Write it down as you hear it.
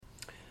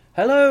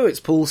Hello, it's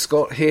Paul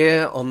Scott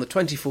here on the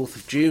 24th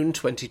of June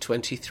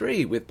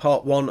 2023 with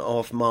part one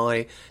of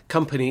my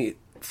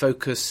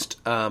company-focused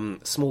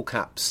small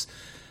caps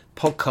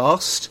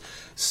podcast.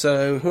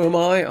 So who am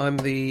I? I'm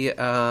the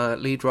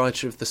lead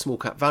writer of the Small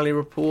Cap Value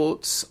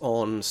Reports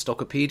on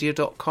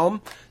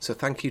Stockopedia.com. So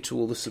thank you to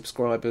all the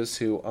subscribers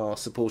who are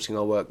supporting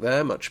our work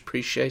there. Much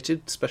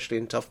appreciated, especially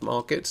in tough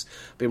markets.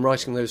 Been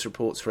writing those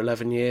reports for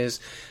 11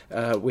 years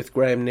with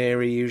Graham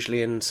Neary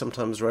usually and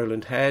sometimes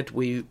Roland Head.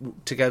 We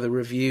together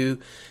review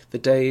the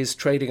day's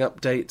trading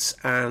updates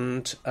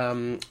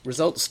and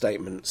results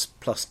statements,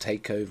 plus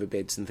takeover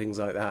bids and things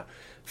like that.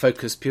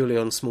 Focus purely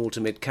on small to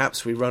mid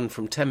caps. We run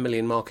from 10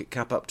 million market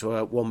cap up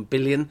to 1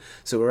 billion,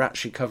 so we're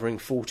actually covering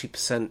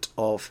 40%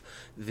 of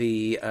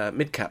the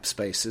mid cap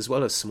space as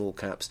well as small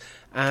caps.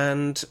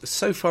 And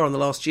so far in the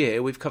last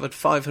year, we've covered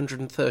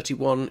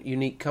 531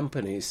 unique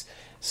companies.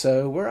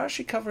 So we're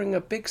actually covering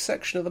a big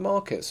section of the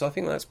market, so I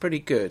think that's pretty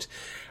good.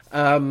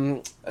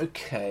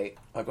 Okay,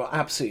 I've got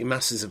absolutely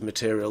masses of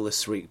material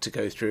this week to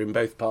go through in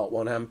both part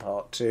one and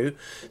part two,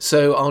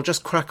 so I'll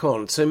just crack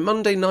on. So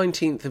Monday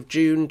 19th of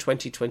June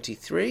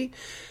 2023,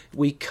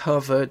 we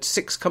covered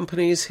 6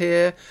 companies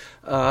here.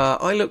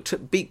 I looked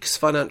at Beeks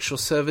Financial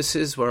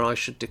Services, where I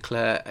should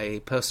declare a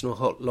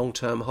personal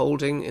long-term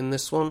holding in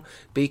this one.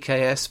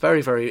 BKS,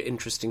 very, very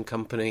interesting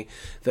company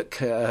that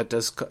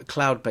does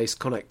cloud-based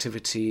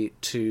connectivity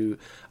to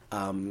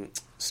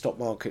stock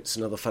markets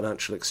and other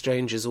financial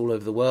exchanges all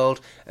over the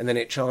world, and then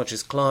it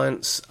charges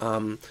clients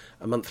a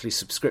monthly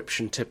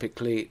subscription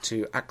typically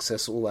to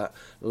access all that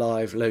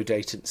live low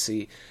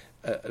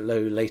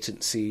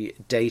latency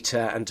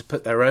data and to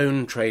put their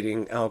own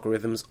trading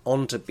algorithms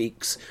onto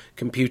Beeks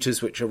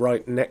computers, which are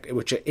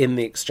which are in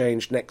the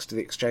exchange next to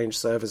the exchange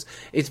servers.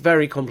 It's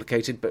very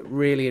complicated but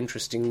really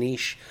interesting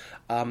niche.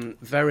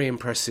 Very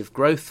impressive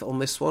growth on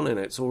this one, and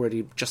it's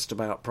already just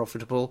about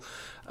profitable.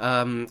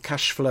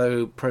 Cash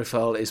flow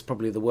profile is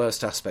probably the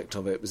worst aspect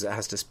of it, because it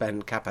has to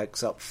spend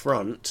capex up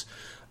front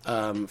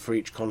for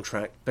each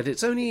contract, but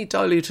it's only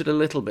diluted a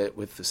little bit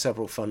with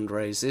several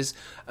fundraisers.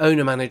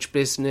 Owner-managed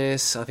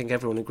business, I think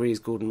everyone agrees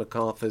Gordon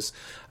MacArthur's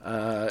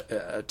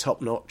a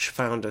top-notch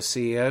founder,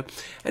 CEO.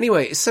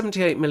 Anyway, it's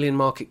 78 million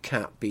market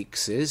cap,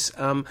 Beeks is.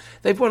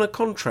 They've won a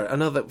contract,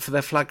 another for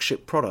their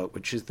flagship product,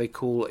 which is they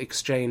call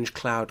Exchange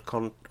Cloud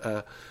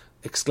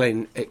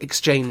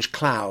Exchange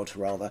Cloud,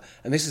 rather,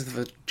 and this is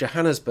the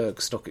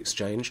Johannesburg Stock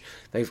Exchange.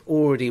 They've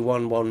already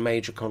won one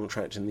major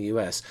contract in the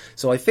US,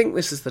 so I think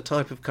this is the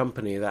type of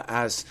company that,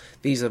 as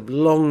these are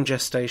long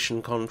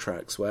gestation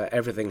contracts where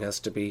everything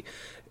has to be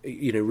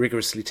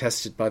rigorously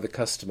tested by the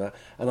customer,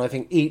 and I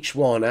think each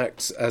one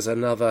acts as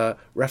another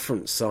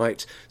reference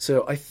site.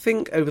 So I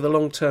think over the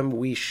long term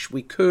we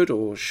could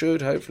or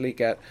should hopefully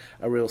get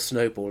a real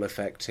snowball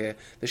effect here.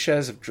 The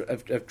shares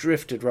have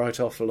drifted right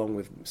off along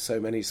with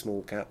so many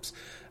small caps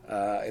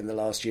in the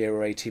last year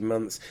or 18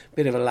 months.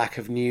 Bit of a lack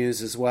of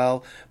news as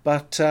well,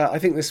 but I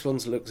think this one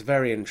looks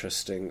very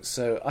interesting.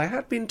 So I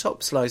had been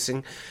top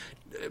slicing,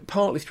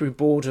 partly through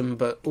boredom,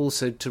 but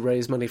also to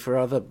raise money for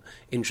other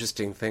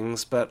interesting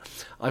things. But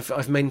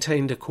I've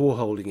maintained a core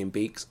holding in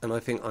Beeks, and I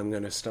think I'm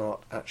going to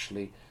start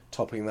actually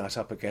topping that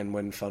up again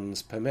when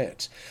funds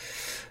permit.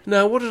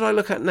 Now, what did I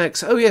look at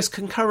next? Oh yes,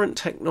 Concurrent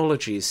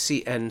Technologies,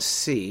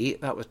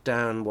 CNC. That was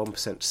down 1%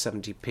 to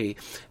 70p.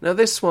 Now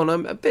this one,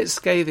 I'm a bit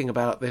scathing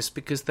about this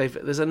because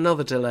there's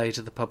another delay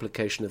to the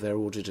publication of their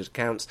audited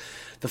accounts.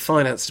 The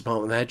finance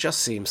department there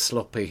just seems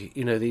sloppy.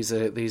 These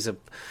are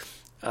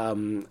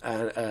and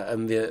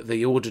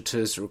the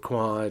auditors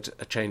required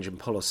a change in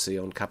policy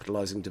on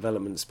capitalising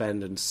development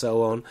spend and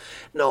so on.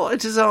 Not a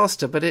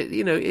disaster, but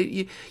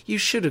you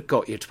should have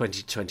got your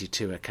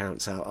 2022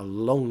 accounts out a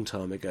long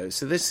time ago.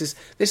 So this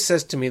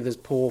says to me there's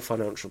poor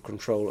financial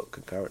control at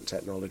Concurrent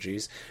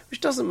Technologies, which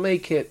doesn't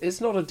make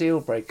it's not a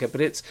deal breaker, but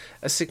it's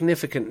a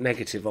significant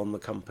negative on the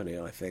company.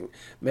 I think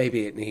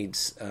maybe it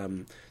needs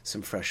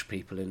some fresh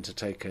people in to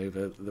take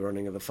over the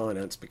running of the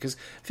finance, because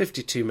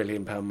 £52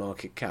 million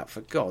market cap,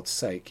 for God's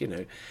sake,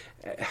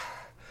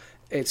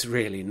 it's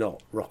really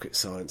not rocket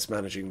science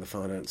managing the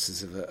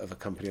finances of a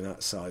company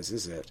that size,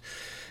 is it?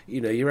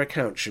 Your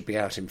account should be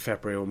out in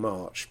February or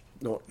March,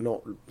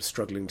 not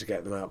struggling to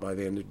get them out by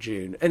the end of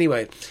June.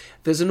 Anyway,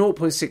 there's a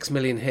 0.6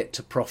 million hit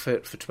to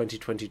profit for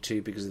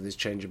 2022 because of this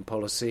change in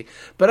policy,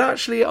 but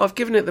actually I've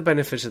given it the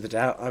benefit of the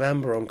doubt. I'm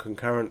amber on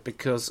Concurrent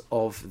because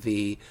of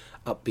the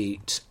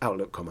upbeat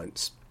outlook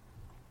comments.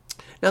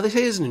 Now, this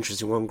is an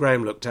interesting one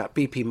Graham looked at,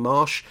 BP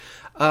Marsh.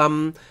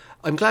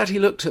 I'm glad he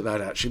looked at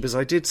that, actually, because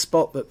I did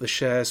spot that the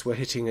shares were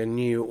hitting a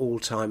new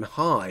all-time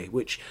high,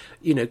 which,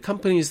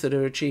 companies that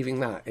are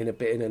achieving that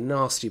in a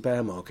nasty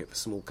bear market for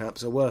small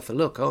caps are worth a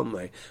look, aren't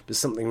they? But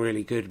something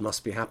really good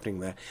must be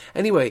happening there.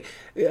 Anyway,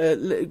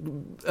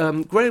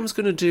 Graham's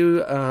going to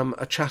do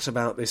a chat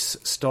about this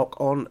stock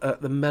on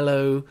the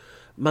Mellow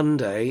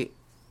Monday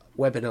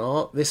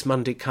webinar this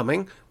Monday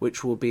coming,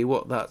 which will be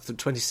that's the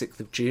 26th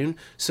of June.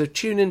 So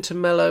tune into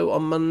Mellow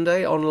on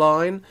Monday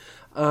online.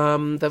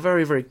 They're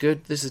very, very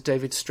good. This is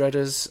David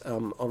Stredder's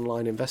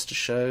online investor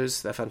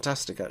shows. They're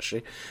fantastic,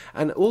 actually.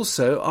 And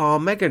also, our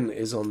Megan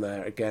is on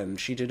there again.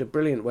 She did a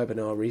brilliant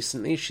webinar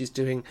recently. She's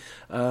doing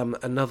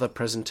another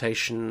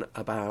presentation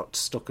about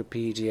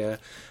Stockopedia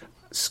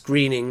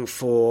screening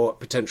for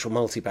potential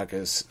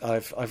multi-baggers.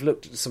 I've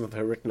looked at some of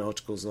her written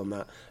articles on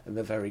that, and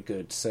they're very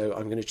good. So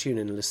I'm going to tune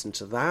in and listen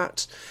to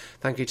that.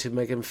 Thank you to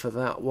Megan for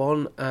that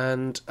one.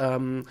 And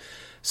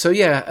so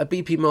yeah, a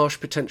BP Marsh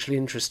potentially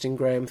interesting,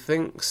 Graham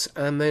thinks.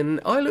 And then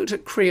I looked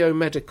at Creo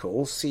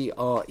Medical,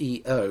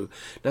 CREO.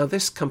 Now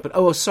this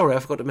company, sorry, I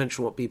forgot to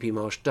mention what BP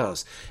Marsh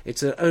does.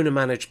 It's an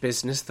owner-managed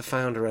business. The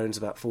founder owns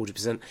about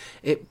 40%.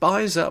 It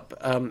buys up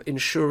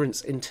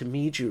insurance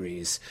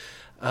intermediaries.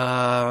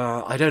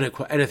 I don't know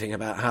quite anything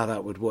about how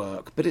that would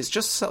work, but it's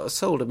just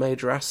sold a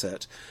major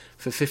asset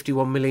for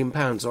 £51 million,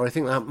 or I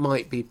think that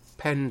might be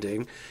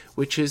pending,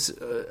 which is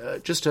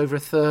just over a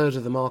third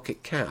of the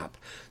market cap.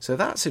 So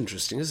that's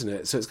interesting, isn't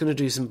it? So it's going to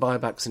do some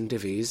buybacks and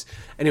divvies.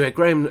 Anyway,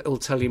 Graham will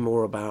tell you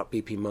more about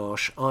BP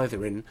Marsh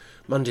either in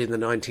Monday the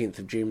 19th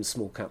of June,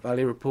 Small Cap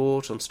Value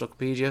Report on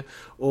Stockopedia,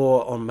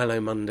 or on Mellow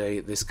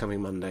Monday, this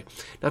coming Monday.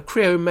 Now,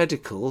 Creo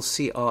Medical,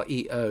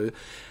 CREO,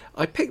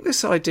 I picked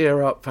this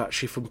idea up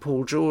actually from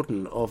Paul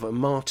Jordan of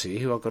Amati,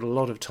 who I've got a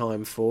lot of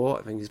time for.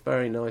 I think he's a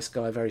very nice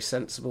guy, very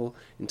sensible,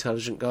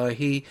 intelligent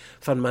guy.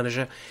 Fund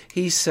manager.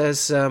 He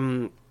says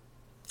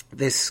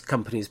this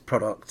company's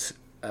product,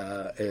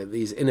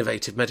 these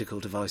innovative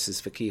medical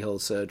devices for keyhole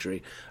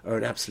surgery, are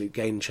an absolute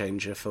game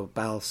changer for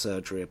bowel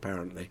surgery,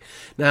 apparently.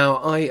 Now,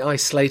 I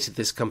slated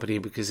this company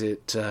because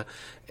it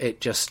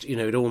just,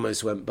 it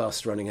almost went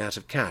bust running out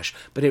of cash,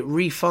 but it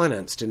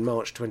refinanced in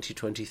March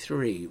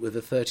 2023 with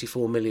a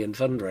 34 million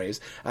fundraise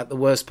at the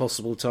worst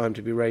possible time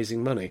to be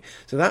raising money.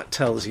 So that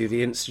tells you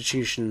the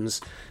institutions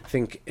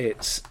think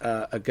it's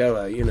a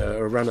goer,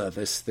 a runner,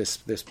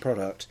 this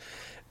product.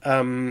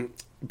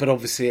 But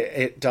obviously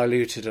it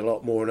diluted a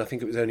lot more, and I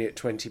think it was only at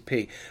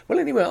 20p. Well,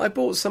 anyway, I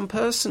bought some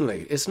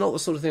personally. It's not the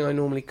sort of thing I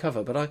normally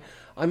cover, but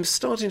I'm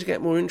starting to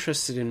get more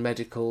interested in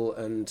medical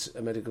and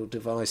medical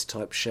device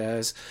type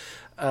shares,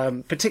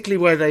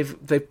 particularly where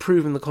they've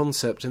proven the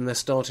concept and they're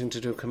starting to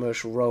do a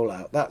commercial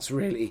rollout. That's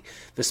really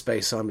the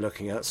space I'm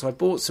looking at. So I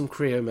bought some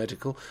Creo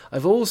Medical.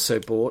 I've also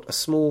bought a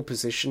small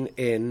position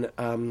in,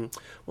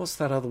 what's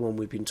that other one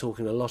we've been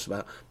talking a lot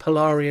about?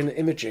 Polarian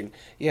Imaging.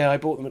 Yeah, I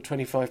bought them at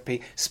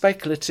 25p.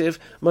 Speculative,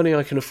 money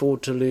I can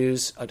afford to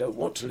lose. I don't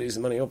want to lose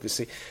the money,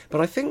 obviously.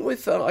 But I think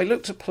I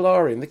looked at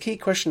Polarian. The key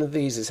question of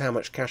these is how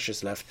much cash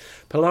is left.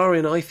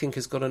 Polarian, I think,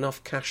 has got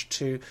enough cash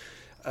to...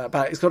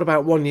 it's got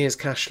about 1 year's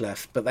cash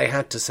left, but they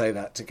had to say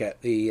that to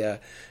get the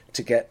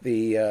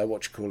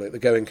the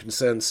going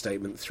concern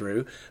statement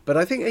through. But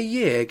I think a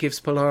year gives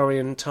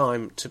Polarian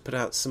time to put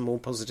out some more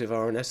positive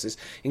RNSs,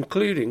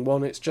 including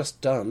one it's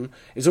just done.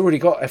 It's already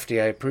got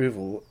FDA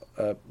approval,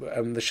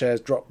 and the shares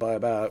dropped by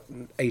about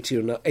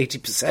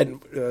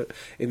 80%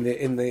 in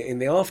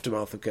the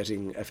aftermath of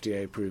getting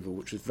FDA approval,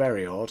 which was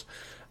very odd.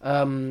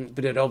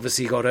 But it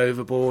obviously got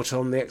overbought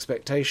on the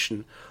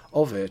expectation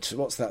of it.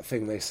 What's that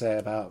thing they say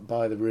about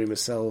buy the rumour,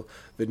 sell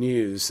the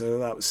news? So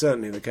that was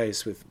certainly the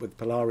case with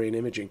Polarian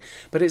Imaging.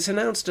 But it's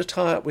announced a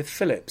tie-up with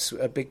Philips,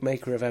 a big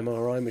maker of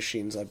MRI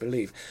machines, I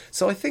believe.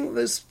 So I think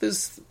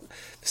there's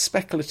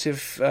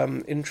speculative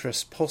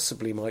interest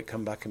possibly might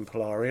come back in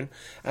Polarian.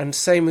 And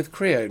same with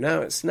Creo.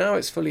 Now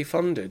it's fully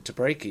funded to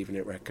break even,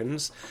 it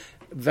reckons.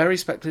 Very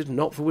speculative,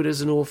 not for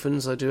widows and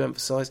orphans, I do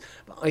emphasise,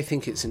 but I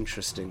think it's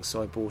interesting,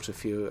 so I bought a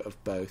few of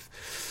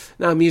both.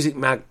 Now, Music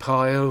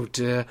Magpie, oh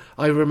dear,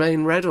 I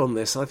remain red on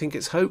this. I think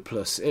it's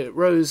hopeless. It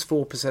rose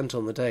 4%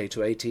 on the day to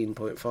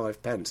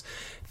 18.5 pence.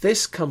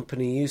 This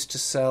company used to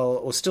sell,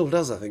 or still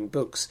does, I think,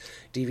 books,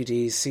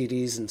 DVDs,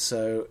 CDs, and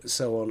so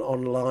on,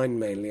 online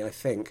mainly, I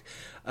think,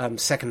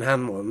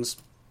 second-hand ones.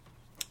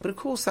 But of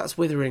course, that's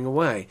withering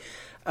away.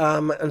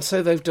 And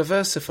so they've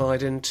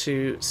diversified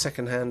into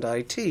second-hand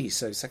IT,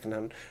 so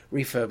second-hand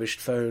refurbished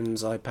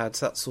phones, iPads,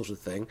 that sort of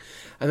thing.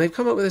 And they've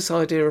come up with this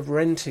idea of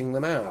renting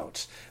them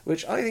out,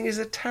 which I think is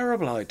a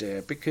terrible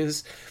idea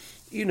because,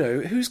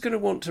 who's going to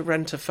want to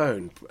rent a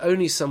phone?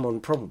 Only someone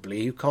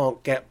probably who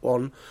can't get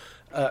one,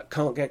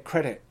 can't get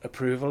credit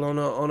approval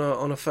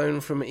on a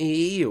phone from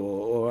EE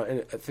or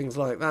things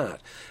like that.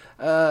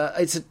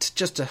 It's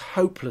just a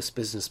hopeless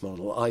business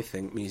model, I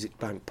think, Music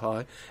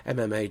Magpie,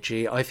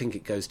 MMAG. I think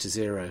it goes to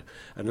zero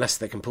unless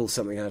they can pull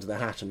something out of the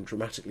hat and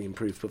dramatically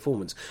improve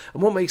performance.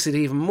 And what makes it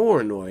even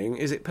more annoying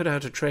is it put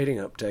out a trading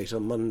update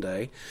on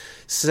Monday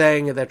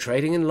saying they're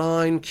trading in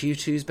line,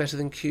 Q2's better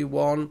than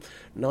Q1,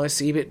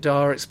 nice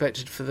EBITDA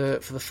expected for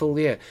the full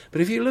year. But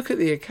if you look at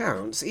the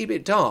accounts,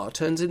 EBITDA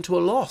turns into a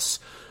loss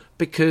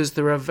because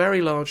there are very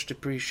large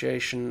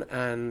depreciation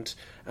and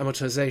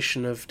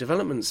amortization of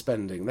development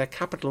spending. They're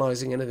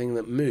capitalising anything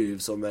that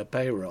moves on their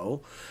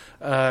payroll,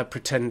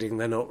 pretending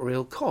they're not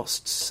real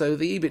costs. So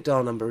the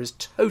EBITDA number is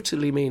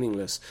totally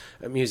meaningless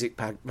at Music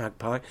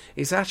Magpie.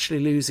 It's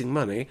actually losing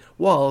money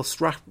whilst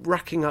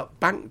racking up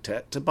bank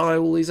debt to buy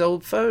all these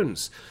old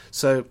phones.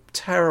 So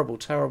terrible,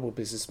 terrible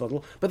business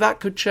model. But that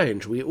could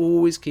change. We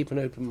always keep an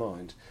open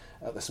mind.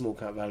 at the Small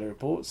Cap Value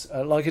Reports,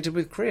 like I did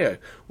with Creo.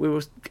 We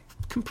were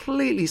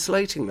completely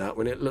slating that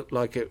when it looked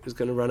like it was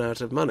going to run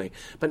out of money.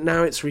 But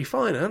now it's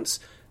refinance,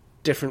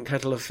 different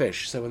kettle of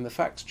fish. So when the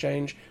facts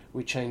change,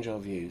 we change our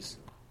views.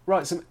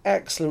 Right, some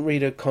excellent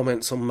reader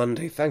comments on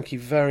Monday. Thank you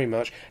very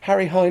much.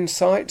 Harry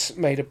Hindsight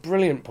made a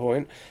brilliant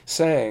point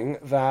saying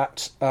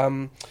that,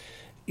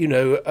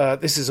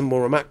 this is a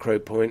more a macro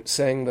point,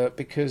 saying that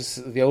because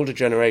the older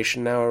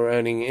generation now are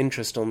earning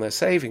interest on their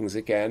savings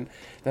again,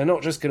 they're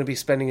not just going to be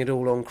spending it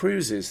all on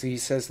cruises. He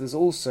says there's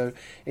also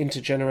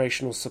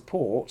intergenerational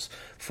support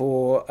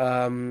for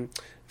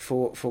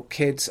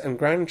kids and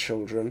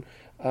grandchildren.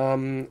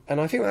 And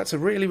I think that's a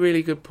really,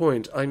 really good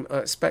point. I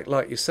expect,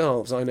 like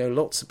yourselves, I know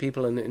lots of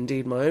people, and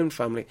indeed my own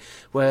family,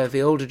 where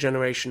the older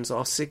generations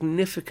are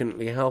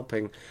significantly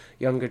helping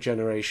younger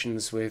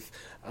generations with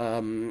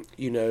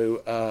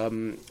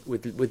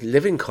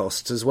living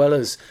costs as well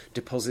as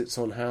deposits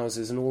on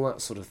houses and all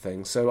that sort of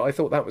thing. So I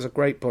thought that was a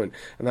great point,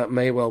 and that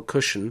may well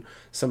cushion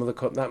some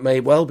of that may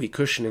well be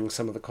cushioning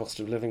some of the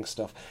cost of living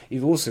stuff.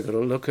 You've also got to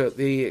look at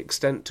the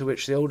extent to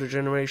which the older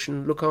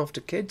generation look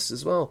after kids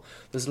as well.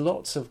 There's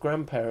lots of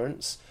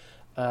grandparents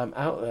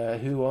out there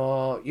who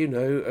are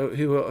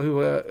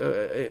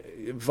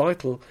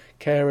vital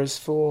carers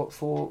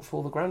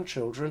for the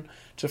grandchildren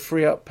to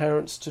free up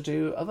parents to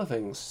do other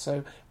things.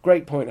 So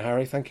great point,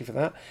 Harry. Thank you for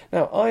that.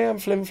 Now, I am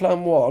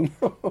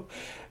Flimflam1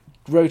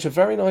 wrote a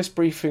very nice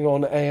briefing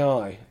on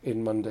AI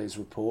in Monday's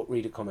report,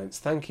 reader comments.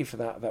 Thank you for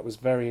that. That was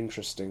very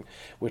interesting.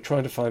 We're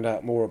trying to find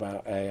out more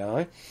about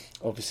AI.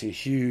 Obviously a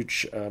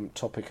huge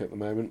topic at the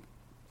moment.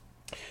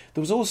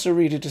 There was also a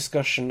reader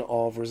discussion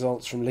of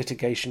results from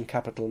Litigation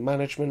Capital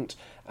Management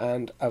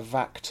and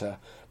Avacta,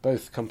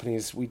 both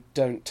companies we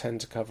don't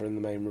tend to cover in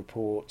the main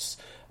reports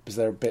because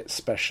they're a bit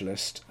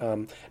specialist.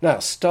 Now,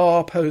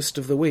 Star Post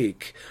of the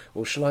Week,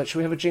 or shall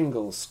we have a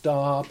jingle?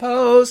 Star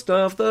Post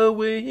of the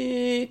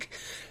Week.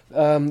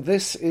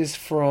 This is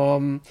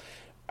from,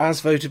 as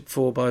voted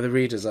for by the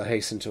readers, I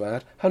hasten to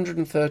add,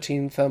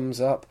 113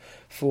 thumbs up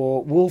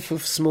for Wolf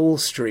of Small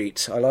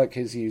Street. I like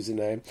his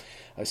username.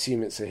 I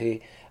assume it's a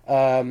he.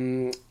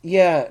 Now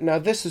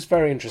this is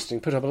very interesting.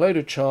 Put up a load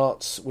of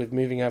charts with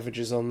moving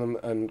averages on them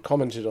and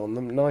commented on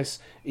them. Nice,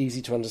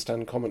 easy to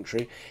understand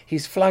commentary.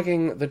 He's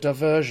flagging the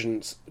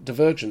divergence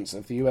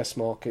of the US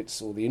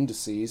markets, or the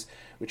indices,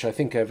 which I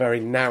think are very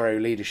narrow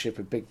leadership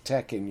of big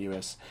tech in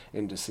US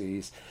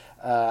indices,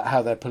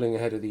 how they're pulling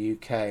ahead of the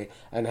UK,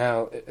 and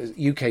how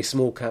UK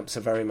small caps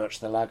are very much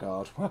the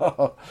laggard.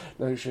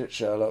 No shit,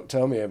 Sherlock,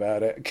 tell me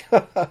about it.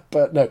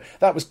 But no,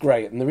 that was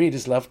great, and the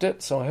readers loved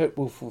it, so I hope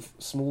Wolf of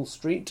Small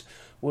Street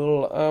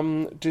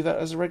will do that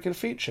as a regular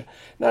feature.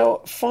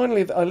 Now,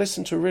 finally, I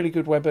listened to a really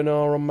good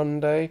webinar on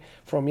Monday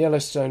from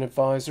Yellowstone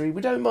Advisory.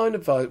 We don't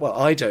mind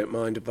I don't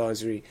mind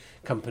advisory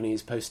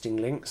companies posting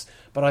links,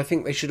 but I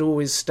think they should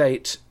always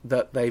state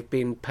that they've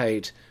been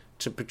paid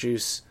to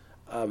produce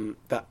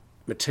that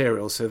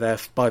material, so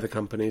by the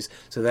companies,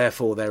 so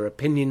therefore their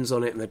opinions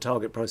on it and their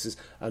target prices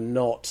are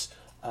not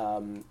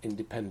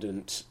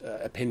independent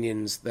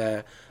opinions.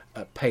 They're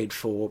paid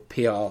for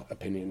PR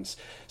opinions.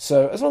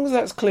 So as long as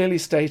that's clearly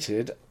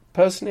stated,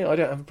 personally I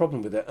don't have a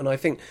problem with it, and I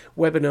think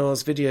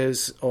webinars,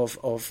 videos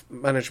of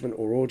management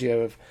or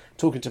audio of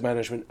talking to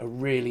management are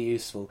really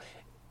useful.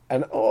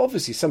 And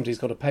obviously somebody's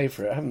got to pay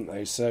for it, haven't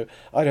they? So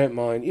I don't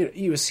mind.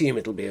 You assume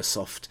it'll be a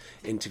soft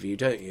interview,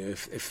 don't you,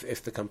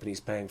 if the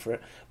company's paying for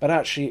it? But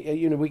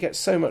actually, we get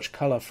so much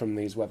colour from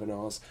these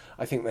webinars.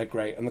 I think they're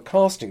great. And the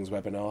castings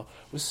webinar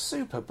was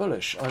super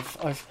bullish.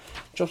 I've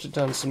jotted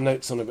down some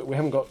notes on it, but we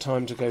haven't got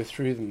time to go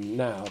through them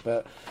now.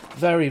 But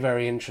very,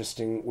 very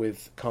interesting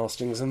with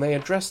castings. And they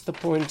addressed the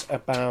point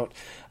about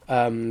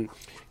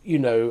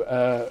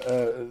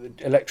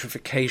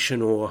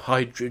electrification or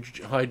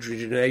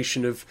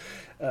hydrogenation of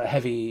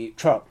heavy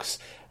trucks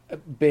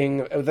being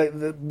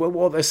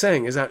what they're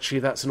saying is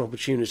actually that's an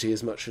opportunity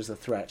as much as a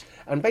threat,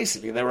 and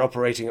basically they're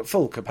operating at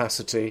full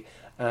capacity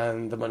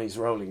and the money's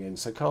rolling in.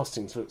 So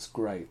castings looks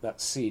great.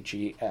 That's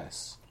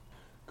CGS.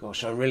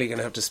 Gosh, I'm really going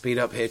to have to speed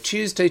up here.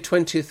 Tuesday,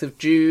 20th of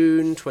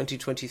June,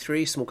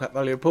 2023, Small Cap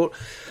Value Report.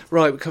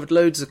 Right, we covered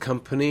loads of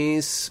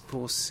companies,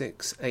 4,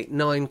 6, 8,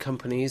 9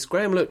 companies.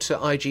 Graham looked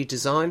at IG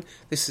Design.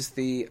 This is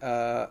the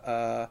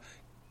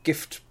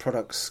gift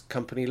products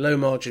company, low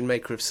margin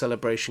maker of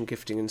celebration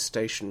gifting and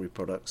stationery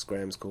products,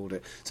 Graham's called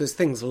it. So it's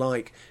things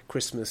like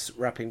Christmas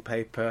wrapping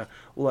paper,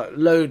 all that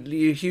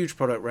huge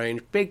product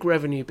range, big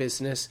revenue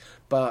business,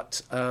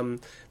 but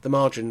the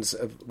margins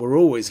were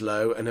always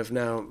low and have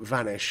now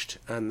vanished,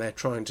 and they're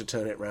trying to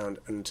turn it around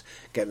and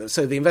get them.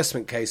 So the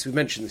investment case, we've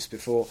mentioned this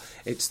before,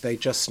 they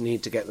just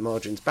need to get the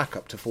margins back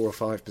up to 4 or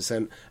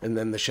 5%, and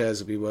then the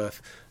shares will be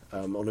worth,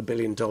 on $1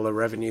 billion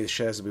revenue, the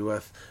shares will be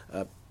worth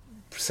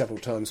several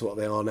times what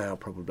they are now,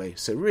 probably.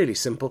 So really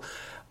simple.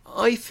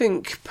 I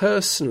think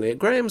personally,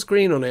 Graham's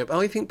green on it, but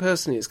I think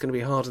personally it's going to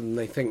be harder than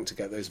they think to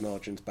get those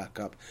margins back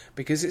up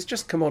because it's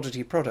just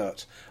commodity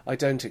product. I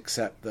don't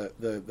accept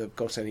that they've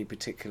got any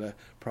particular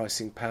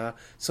pricing power.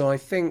 So I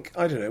think,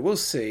 I don't know, we'll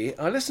see.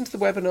 I listened to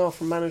the webinar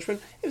from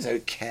management. It was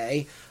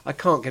okay. I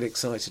can't get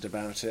excited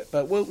about it,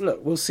 but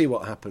we'll see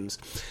what happens.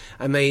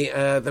 And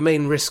the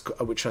main risk,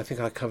 which I think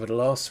I covered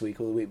last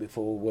week or the week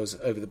before, was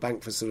over the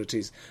bank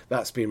facilities.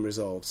 That's been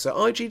resolved.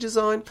 So IG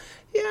Design,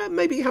 yeah,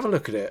 maybe have a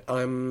look at it.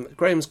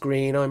 Graham's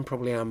green. I'm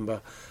probably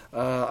amber.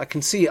 I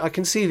can see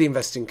the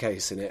investing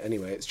case in it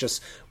anyway. It's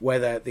just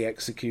whether the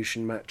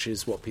execution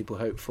matches what people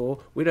hope for.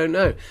 We don't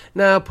know.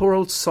 Now, poor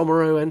old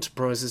Somero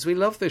Enterprises. We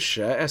love this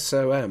share,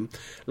 SOM.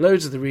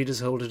 Loads of the readers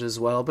hold it as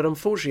well, but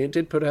unfortunately it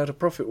did put out a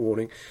profit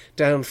warning,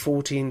 down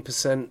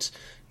 14%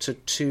 to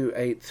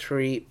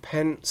 283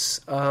 pence.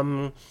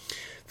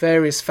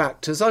 Various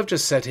factors. I've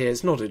just said here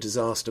it's not a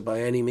disaster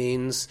by any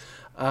means.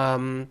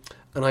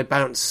 And I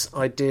bounce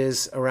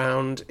ideas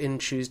around in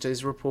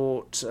Tuesday's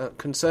report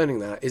concerning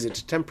that. Is it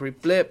a temporary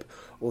blip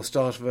or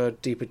start of a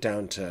deeper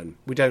downturn?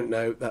 We don't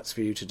know. That's for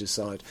you to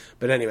decide.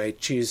 But anyway,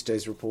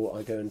 Tuesday's report,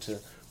 I go into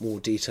more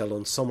detail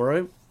on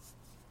Somero.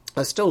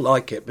 I still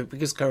like it, but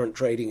because current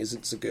trading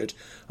isn't so good,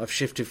 I've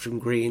shifted from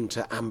green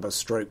to amber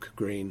stroke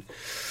green.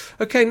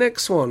 Okay,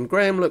 next one.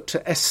 Graham looked to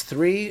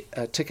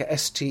S3, ticker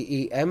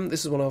STEM.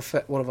 This is one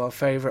of our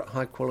favourite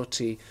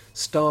high-quality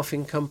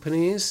staffing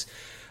companies.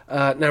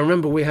 Now,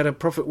 remember, we had a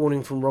profit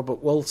warning from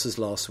Robert Walters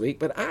last week,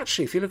 but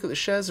actually, if you look at the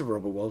shares of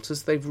Robert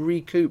Walters, they've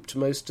recouped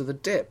most of the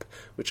dip,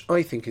 which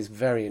I think is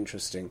very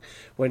interesting.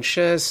 When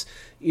shares,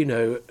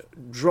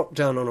 drop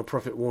down on a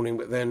profit warning,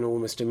 but then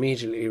almost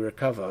immediately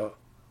recover,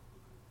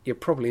 you're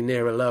probably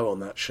near a low on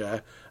that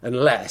share,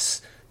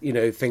 unless,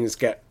 things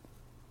get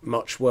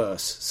much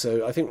worse.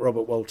 So I think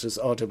Robert Walters,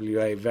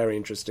 RWA, very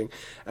interesting.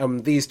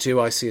 These two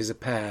I see as a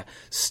pair,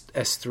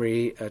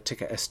 S3,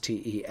 ticker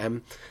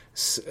STEM,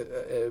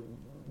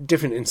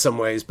 different in some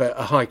ways, but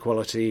a high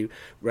quality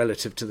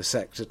relative to the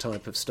sector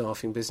type of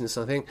staffing business,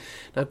 I think.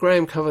 Now,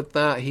 Graham covered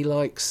that. He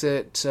likes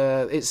it.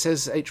 It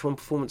says H1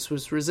 performance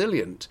was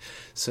resilient,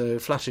 so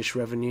flattish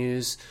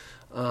revenues.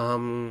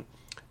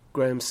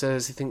 Graham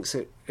says he thinks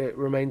it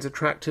remains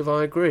attractive.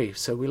 I agree.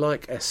 So we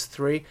like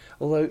S3.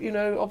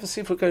 Although,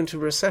 obviously if we're going to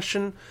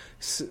recession,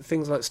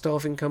 things like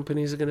staffing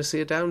companies are going to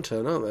see a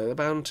downturn, aren't they? They're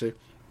bound to.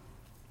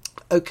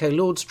 Okay,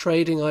 Lord's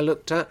Trading I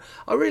looked at.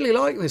 I really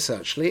like this,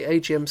 actually.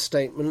 AGM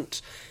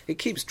statement. It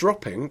keeps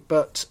dropping,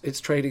 but it's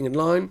trading in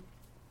line.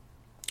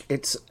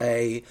 It's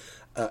a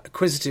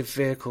acquisitive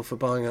vehicle for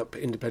buying up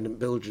independent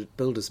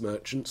builders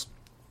merchants.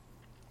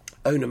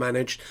 Owner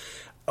managed.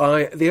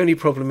 The only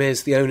problem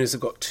is the owners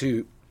have got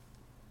too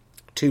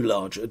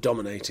large a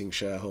dominating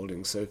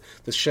shareholding. So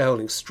the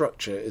shareholding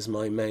structure is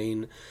my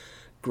main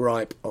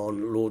gripe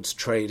on Lord's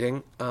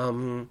Trading.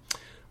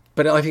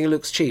 But I think it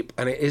looks cheap,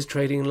 and it is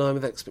trading in line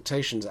with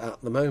expectations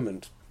at the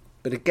moment.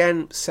 But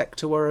again,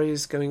 sector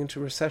worries going into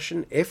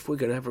recession. If we're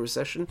going to have a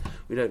recession,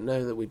 we don't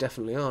know that we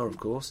definitely are, of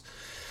course.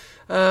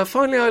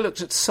 Finally, I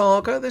looked at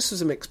Saga. This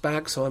was a mixed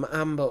bag, so I'm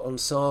amber on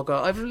Saga.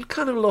 I've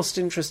kind of lost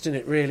interest in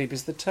it, really,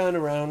 because the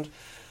turnaround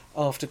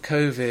after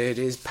COVID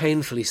is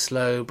painfully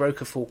slow.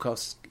 Broker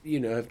forecasts,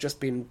 have just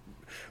been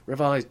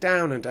revised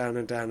down and down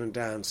and down and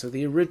down. So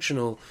the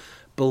original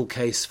bull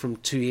case from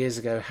 2 years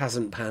ago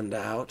hasn't panned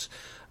out.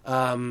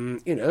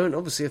 And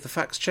obviously if the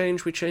facts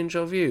change, we change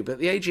our view. But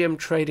the AGM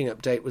trading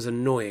update was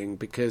annoying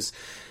because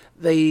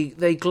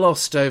they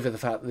glossed over the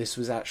fact that this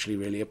was actually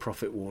really a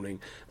profit warning.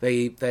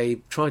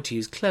 They tried to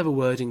use clever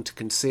wording to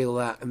conceal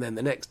that, and then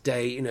the next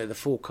day, the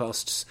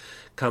forecasts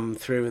come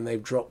through and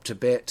they've dropped a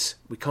bit.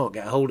 We can't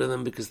get hold of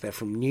them because they're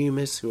from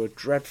Numis, who are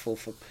dreadful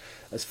for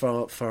as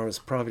far as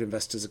private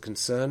investors are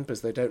concerned,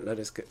 because they don't let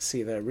us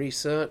see their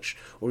research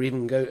or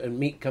even go and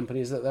meet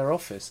companies at their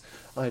office.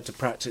 I had to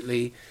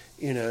practically,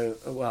 I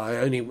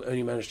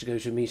only managed to go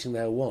to a meeting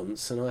there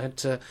once, and I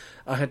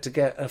had to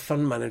get a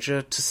fund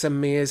manager to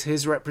send me as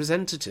his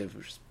representative,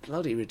 which is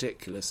bloody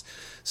ridiculous.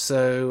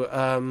 So,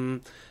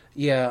 I'm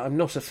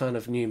not a fan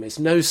of Numis.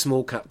 No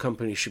small cap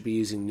company should be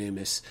using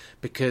Numis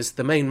because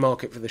the main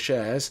market for the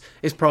shares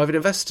is private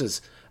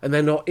investors, and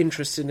they're not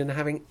interested in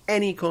having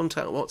any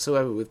contact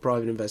whatsoever with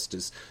private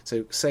investors.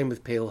 So same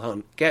with Peel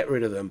Hunt. Get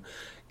rid of them.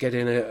 Get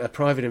in a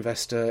private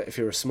investor. If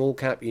you're a small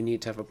cap, you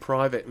need to have a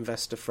private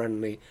investor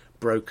friendly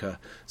broker.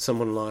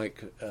 Someone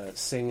like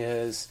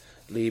Singers,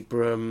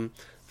 Librum,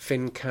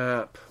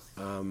 FinCap,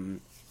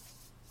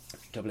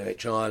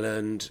 WH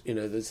Ireland.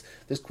 There's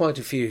quite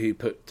a few who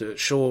put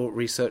Shaw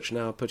Research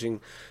now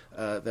putting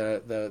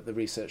the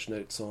research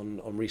notes on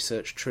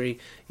Research Tree.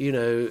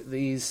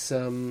 These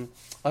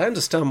I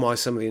understand why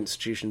some of the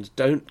institutions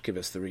don't give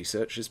us the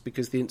research. It's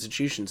because the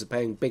institutions are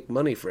paying big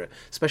money for it,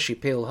 especially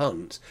Peel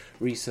Hunt.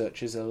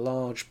 Research is a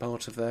large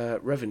part of their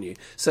revenue.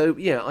 So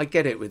I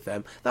get it with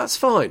them. That's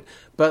fine,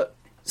 but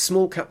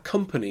small cap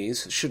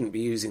companies shouldn't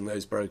be using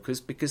those brokers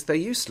because they're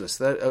useless.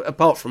 They're,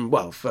 apart from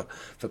for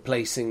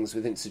placings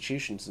with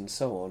institutions and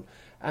so on.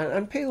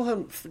 And Peel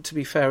Hunt, to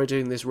be fair, are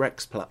doing this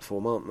Rex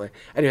platform, aren't they?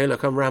 Anyway,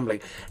 look, I'm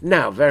rambling.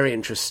 Now, very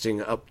interesting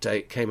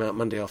update came out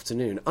Monday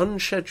afternoon.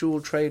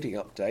 Unscheduled trading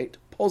update,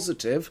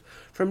 positive,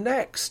 from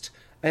Next,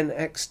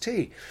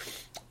 NXT.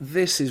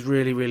 This is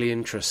really, really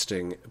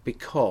interesting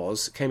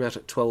because it came out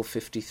at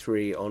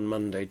 12:53 on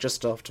Monday,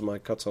 just after my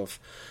cut-off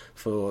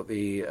for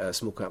the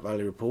small cap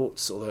value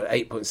reports. Although at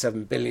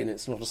 8.7 billion,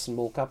 it's not a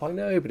small cap, I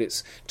know, but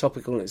it's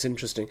topical and it's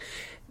interesting.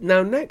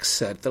 Now, Next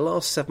said the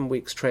last 7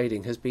 weeks'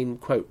 trading has been,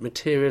 quote,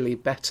 materially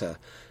better,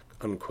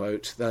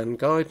 unquote, than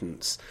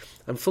guidance.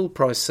 And full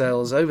price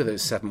sales over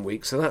those 7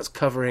 weeks, so that's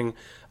covering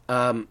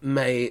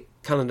May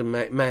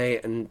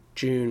and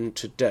June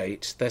to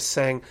date. They're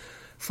saying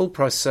full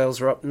price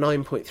sales are up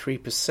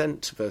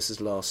 9.3%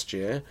 versus last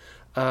year.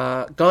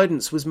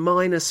 Guidance was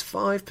minus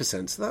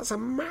 5%, so that's a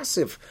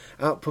massive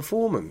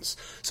outperformance.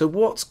 So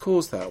what's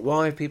caused that?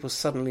 Why have people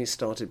suddenly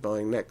started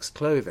buying Next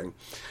clothing?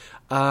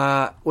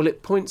 Well,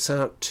 it points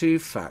out two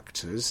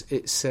factors.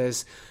 It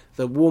says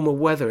the warmer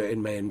weather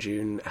in May and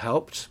June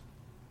helped,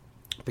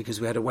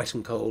 because we had a wet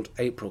and cold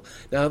April.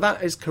 Now,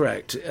 that is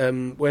correct.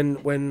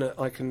 When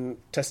I can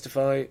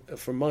testify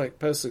from my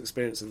personal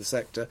experience of the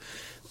sector,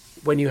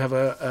 when you have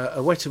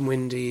a wet and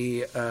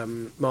windy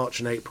March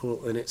and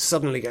April, and it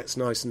suddenly gets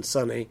nice and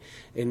sunny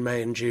in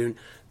May and June,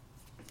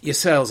 your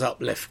sales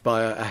uplift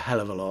by a hell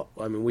of a lot.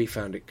 I mean, we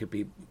found it could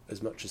be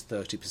as much as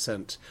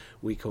 30%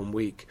 week on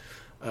week.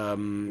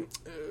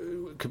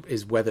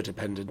 Is weather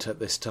dependent at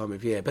this time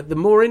of year. But the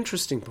more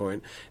interesting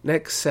point,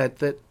 Next said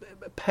that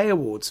pay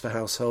awards for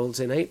households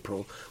in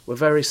April were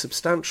very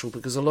substantial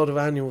because a lot of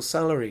annual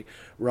salary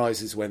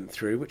rises went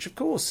through, which of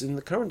course in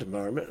the current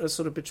environment are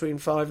sort of between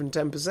 5 and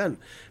 10%.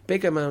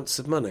 Big amounts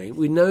of money.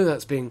 We know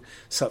that's being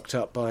sucked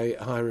up by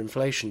higher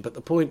inflation, but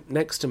the point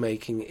Next are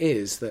making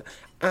is that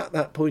at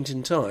that point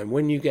in time,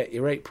 when you get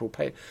your April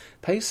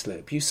pay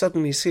slip, you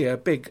suddenly see a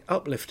big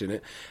uplift in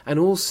it, and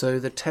also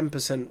the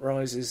 10%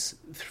 rises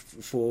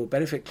for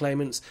benefit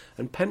claimants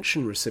and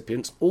pension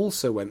recipients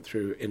also went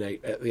through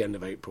at the end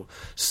of April.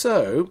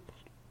 So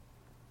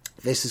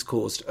this has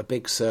caused a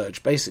big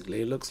surge.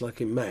 Basically, it looks like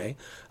in May,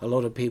 a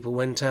lot of people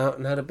went out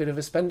and had a bit of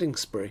a spending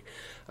spree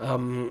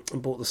and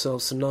bought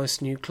themselves some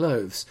nice new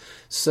clothes.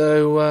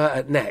 So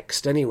at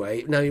Next,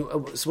 anyway, now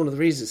it's one of the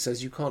reasons it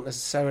says you can't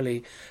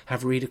necessarily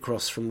have read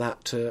across from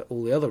that to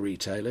all the other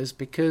retailers,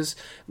 because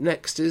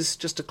Next is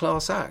just a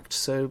class act.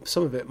 So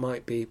some of it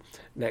might be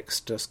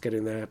Next just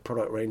getting their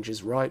product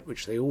ranges right,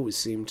 which they always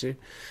seem to.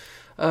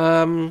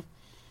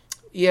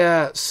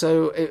 Yeah,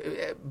 so,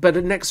 but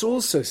Next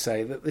also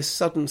say that this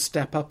sudden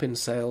step up in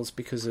sales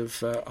because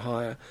of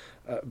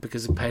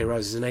because of pay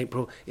rises in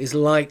April is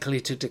likely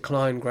to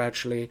decline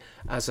gradually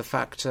as a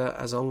factor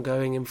as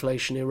ongoing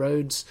inflation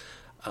erodes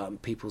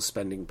people's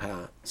spending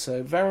power.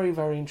 So very,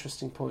 very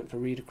interesting point for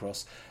read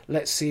across.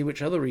 Let's see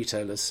which other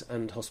retailers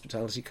and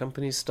hospitality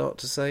companies start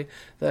to say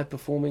they're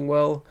performing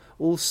well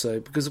also,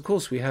 because of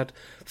course we had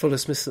Fuller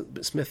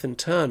Smith and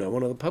Turner,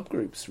 one of the pub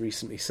groups,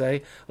 recently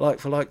say like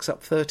for likes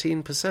up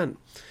 13%.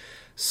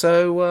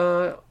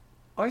 So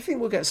I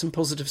think we'll get some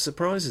positive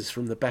surprises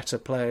from the better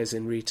players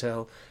in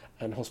retail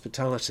and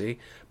hospitality,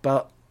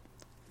 but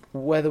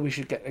whether we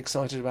should get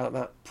excited about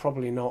that,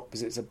 probably not,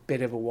 because it's a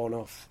bit of a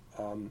one-off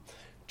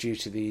due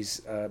to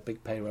these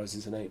big pay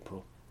rises in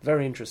April.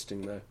 Very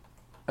interesting, though.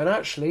 And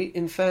actually,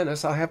 in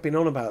fairness, I have been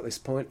on about this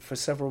point for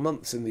several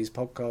months in these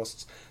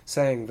podcasts,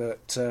 saying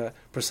that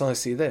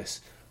precisely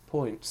this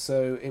point.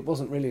 So it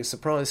wasn't really a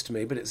surprise to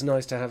me, but it's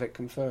nice to have it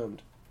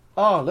confirmed.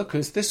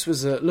 Lookers. This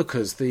was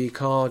Lookers, the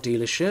car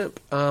dealership,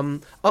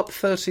 up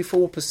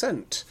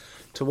 34%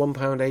 to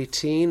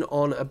 £1.18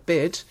 on a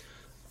bid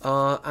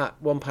at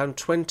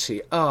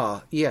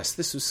 £1.20. Yes,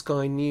 this was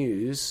Sky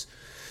News.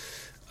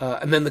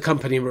 And then the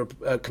company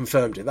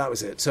confirmed it. That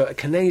was it. So a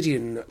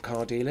Canadian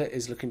car dealer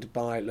is looking to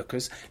buy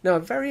Lookers. Now, a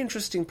very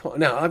interesting point.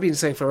 Now, I've been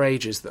saying for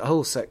ages that the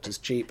whole sector's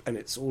cheap and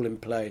it's all in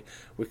play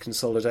with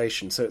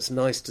consolidation. So it's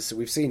nice to see.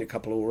 We've seen a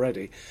couple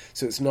already.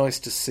 So it's nice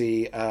to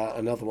see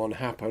another one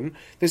happen.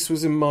 This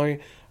was in my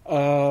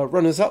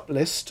runners-up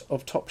list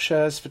of top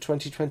shares for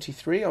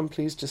 2023, I'm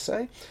pleased to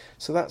say.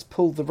 So that's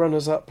pulled the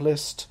runners-up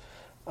list.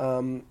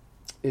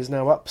 Is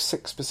now up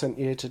 6%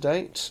 year to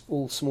date.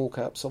 All small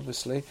caps,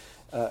 obviously.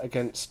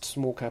 Against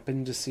small cap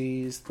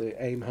indices, the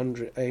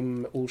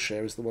AIM All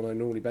Share is the one I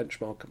normally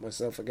benchmark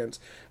myself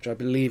against, which I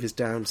believe is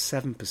down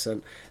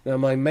 7%. Now,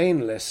 my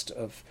main list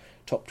of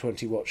top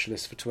 20 watch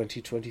lists for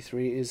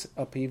 2023 is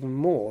up even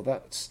more.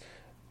 That's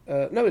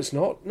no, it's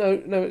not. No,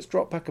 it's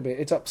dropped back a bit.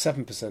 It's up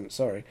 7%.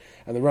 Sorry,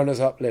 and the runners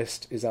up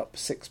list is up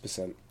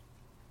 6%.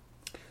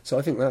 So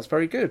I think that's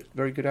very good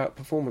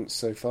outperformance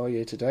so far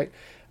year to date,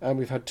 and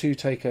we've had 2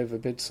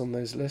 takeover bids on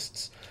those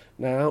lists.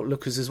 Now,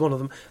 Lookers is one of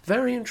them.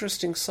 Very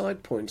interesting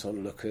side point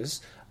on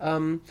Lookers.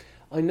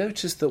 I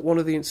noticed that one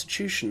of the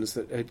institutions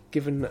that had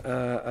given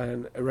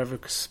an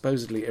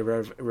supposedly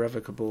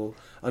irrevocable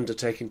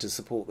undertaking to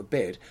support the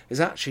bid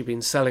has actually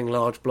been selling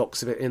large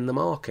blocks of it in the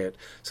market.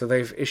 So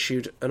they've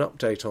issued an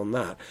update on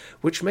that,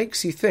 which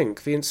makes you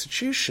think the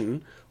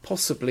institution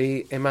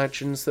possibly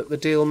imagines that the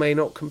deal may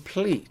not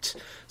complete.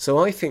 So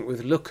I think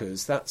with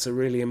Lookers, that's a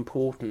really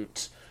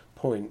important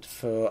point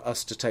for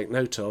us to take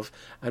note of.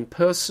 And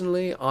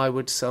personally, I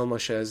would sell my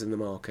shares in the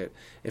market.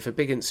 If a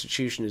big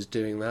institution is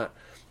doing that,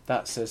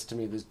 that says to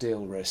me there's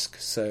deal risk.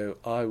 So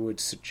I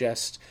would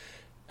suggest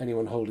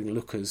anyone holding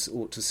Lookers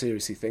ought to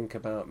seriously think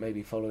about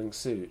maybe following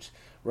suit,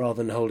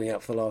 rather than holding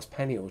out for the last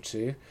penny or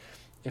two.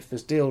 If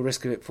there's deal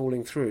risk of it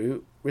falling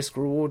through, risk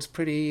reward's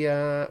pretty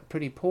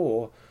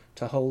poor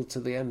to hold to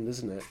the end,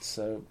 isn't it?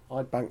 So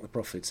I'd bank the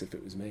profits if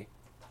it was me.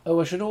 Oh,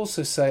 I should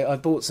also say I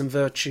bought some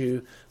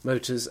Virtue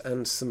motors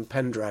and some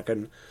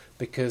Pendragon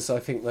because I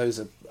think those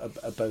are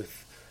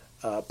both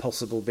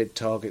possible bid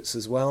targets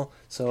as well.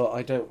 So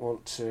I don't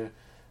want to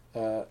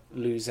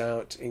lose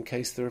out in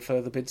case there are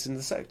further bids in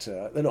the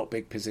sector. They're not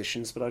big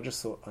positions, but I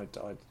just thought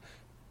I'd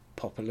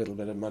pop a little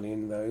bit of money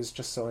in those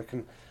just so I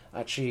can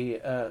actually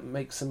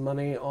make some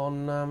money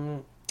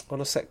on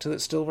a sector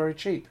that's still very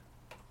cheap.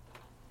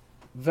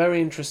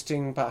 Very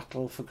interesting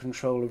battle for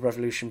control of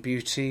Revolution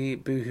Beauty.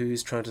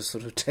 Boohoo's trying to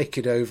sort of take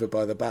it over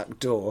by the back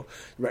door,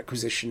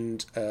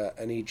 requisitioned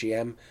an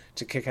EGM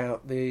to kick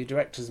out the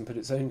directors and put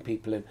its own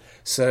people in.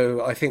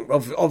 So I think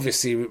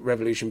obviously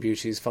Revolution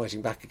Beauty is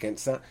fighting back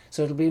against that.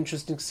 So it'll be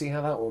interesting to see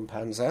how that one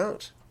pans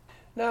out.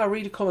 Now,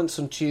 reader comments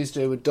on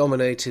Tuesday were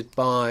dominated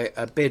by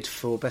a bid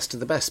for Best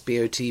of the Best,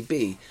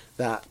 BOTB,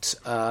 that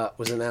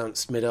was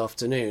announced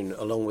mid-afternoon,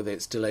 along with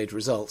its delayed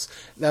results.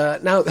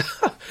 Now,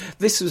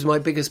 this was my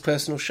biggest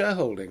personal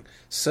shareholding,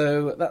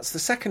 so that's the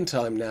second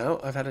time now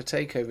I've had a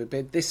takeover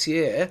bid this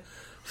year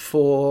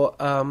for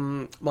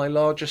my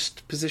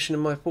largest position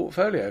in my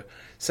portfolio.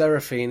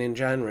 Seraphine in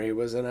January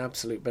was an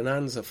absolute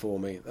bonanza for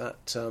me.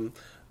 That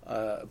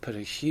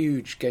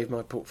gave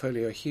my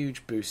portfolio a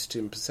huge boost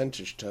in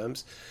percentage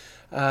terms.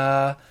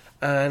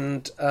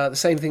 And the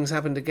same thing's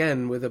happened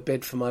again with a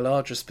bid for my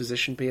largest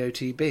position,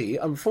 BOTB.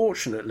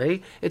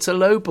 Unfortunately, it's a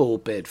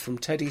lowball bid from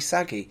Teddy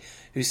Saggy,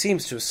 who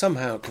seems to have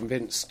somehow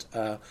convinced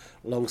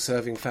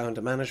long-serving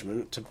founder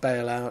management to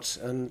bail out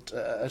and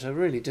at a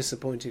really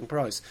disappointing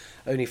price,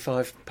 only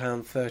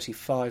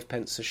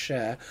 £5.35 a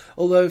share.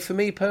 Although for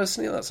me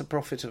personally, that's a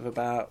profit of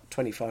about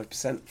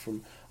 25%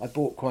 from. I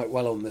bought quite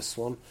well on this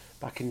one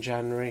back in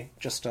January,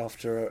 just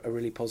after a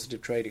really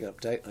positive trading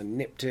update. I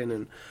nipped in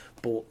and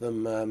bought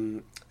them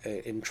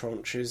in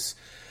tranches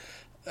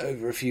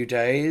over a few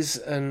days,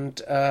 and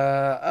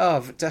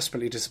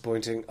desperately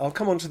disappointing. I'll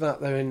come on to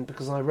that though,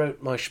 because I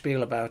wrote my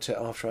spiel about it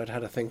after I'd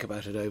had a think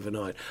about it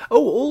overnight.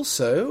 Oh,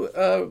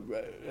 also,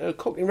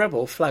 Cockney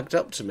Rebel flagged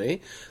up to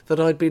me that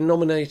I'd been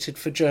nominated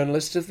for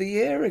Journalist of the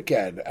Year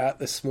again at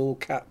the Small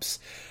Caps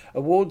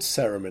awards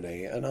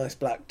ceremony. A nice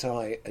black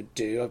tie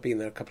do. I've been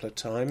there a couple of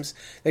times.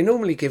 They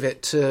normally give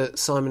it to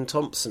Simon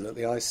Thompson at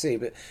the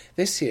IC, but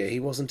this year he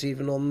wasn't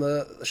even on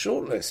the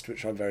shortlist,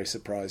 which I'm very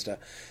surprised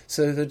at.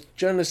 So the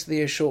Journalist of the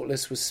Year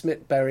shortlist was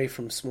Smit Berry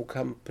from Small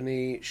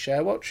Company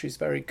Sharewatch, who's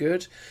very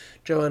good,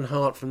 Joanne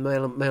Hart from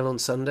Mail on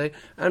Sunday,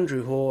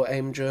 Andrew Hoare,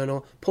 AIM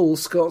Journal, Paul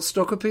Scott,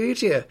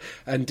 Stockopedia,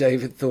 and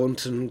David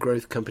Thornton,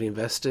 Growth Company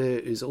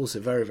Investor, who's also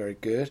very, very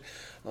good.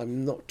 I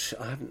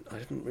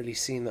haven't really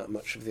seen that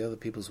much of the other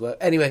people's work.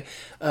 Anyway,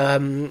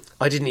 I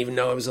didn't even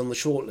know I was on the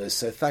shortlist,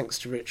 so thanks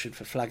to Richard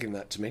for flagging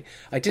that to me.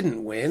 I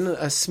didn't win.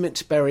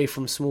 Smit Berry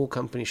from Small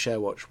Company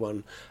Sharewatch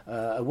won.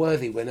 A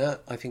worthy winner.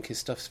 I think his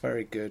stuff's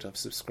very good. I've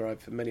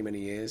subscribed for many, many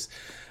years.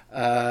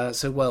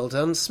 So well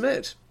done,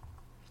 Smit.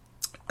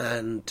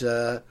 And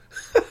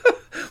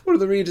one of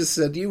the readers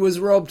said, "You was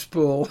robbed,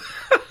 Paul."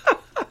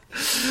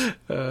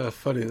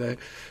 Funny though.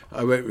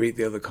 I won't read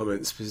the other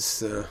comments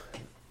because...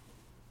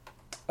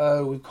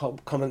 we've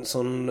got comments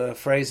on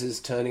Fraser's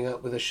turning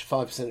up with a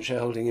 5%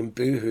 shareholding in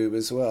Boohoo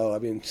as well. I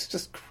mean, it's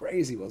just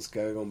crazy what's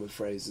going on with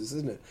Fraser's,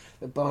 isn't it?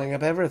 They're buying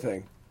up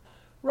everything.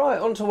 Right,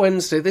 on to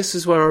Wednesday. This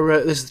is where I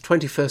wrote, this is the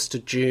 21st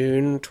of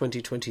June,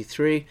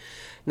 2023.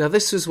 Now,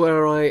 this was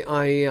where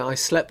I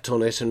slept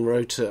on it and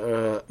wrote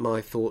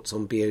my thoughts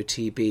on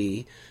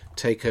BOTB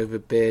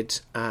takeover bid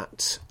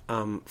at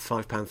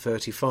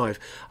 £5.35.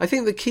 I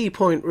think the key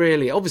point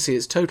really, obviously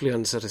it's totally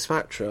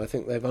unsatisfactory. I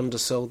think they've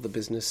undersold the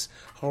business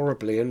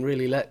horribly and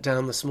really let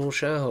down the small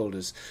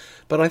shareholders.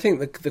 But I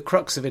think the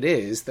crux of it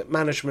is that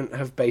management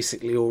have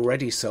basically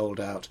already sold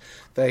out.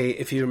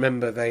 If you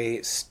remember,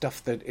 they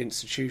stuffed the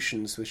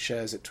institutions with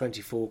shares at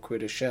 24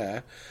 quid a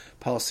share,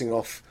 passing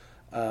off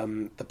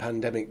the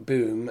pandemic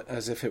boom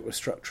as if it were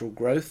structural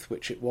growth,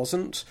 which it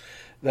wasn't.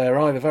 They're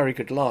either very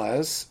good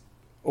liars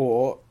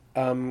or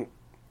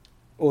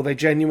they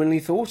genuinely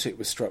thought it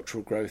was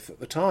structural growth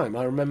at the time.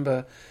 I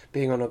remember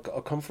being on a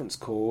conference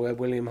call where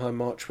William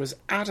Hindmarch was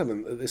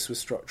adamant that this was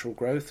structural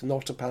growth,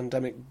 not a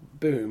pandemic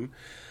boom.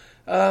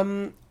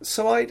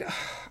 So I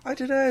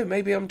don't know,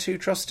 maybe I'm too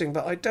trusting,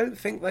 but I don't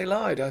think they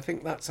lied. I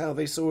think that's how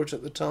they saw it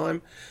at the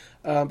time.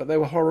 But they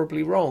were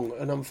horribly wrong,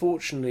 and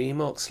unfortunately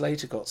Mark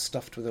Slater got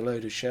stuffed with a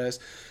load of shares,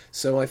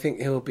 so I think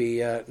he'll be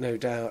no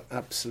doubt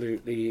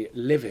absolutely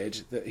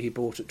livid that he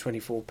bought at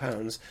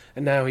 £24,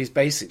 and now he's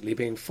basically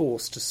being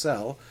forced to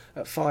sell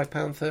at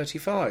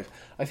 £5.35.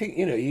 I think,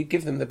 you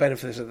give them the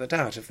benefit of the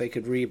doubt if they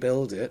could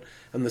rebuild it,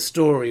 and the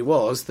story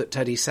was that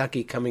Teddy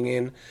Sagi coming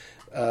in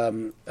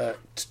at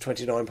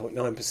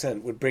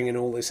 29.9% would bring in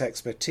all this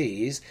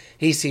expertise.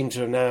 He seemed to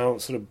have now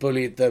sort of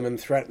bullied them and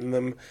threatened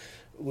them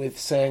with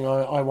saying,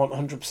 I want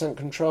 100%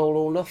 control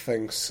or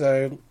nothing.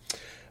 So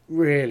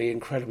really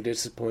incredibly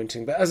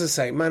disappointing. But as I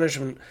say,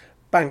 management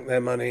banked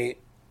their money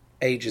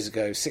ages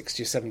ago,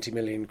 60 or 70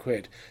 million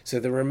quid. So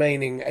the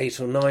remaining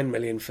 8 or 9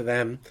 million for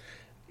them,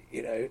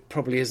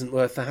 probably isn't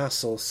worth the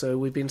hassle. So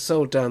we've been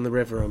sold down the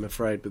river, I'm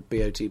afraid, with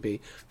BOTB.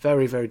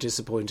 Very, very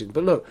disappointing.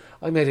 But look,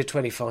 I made a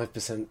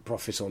 25%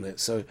 profit on it.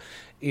 So,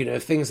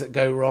 things that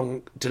go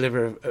wrong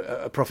deliver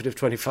a profit of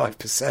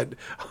 25%.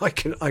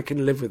 I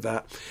can live with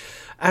that.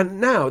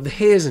 And now,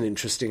 here's an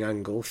interesting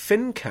angle.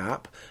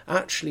 FinCap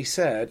actually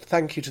said,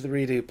 thank you to the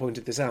reader who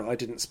pointed this out, I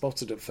didn't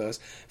spot it at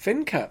first.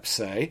 FinCap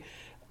say,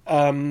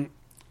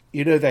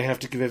 they have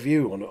to give a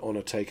view on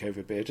a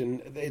takeover bid,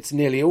 and it's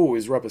nearly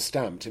always rubber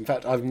stamped. In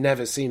fact, I've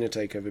never seen a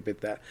takeover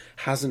bid that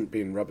hasn't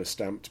been rubber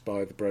stamped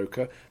by the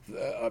broker.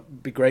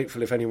 I'd be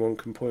grateful if anyone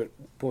can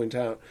point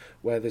out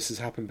where this has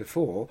happened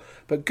before.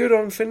 But good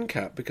on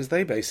FinCap, because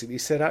they basically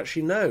said,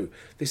 actually, no,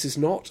 this is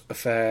not a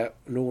fair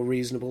nor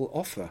reasonable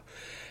offer.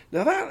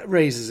 Now, that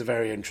raises a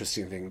very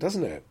interesting thing,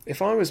 doesn't it? If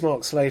I was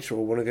Mark Slater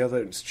or one of the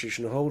other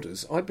institutional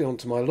holders, I'd be on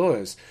to my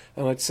lawyers,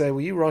 and I'd say,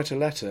 will you write a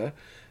letter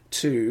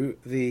to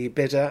the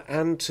bidder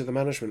and to the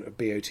management of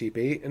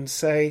BOTB and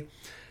say,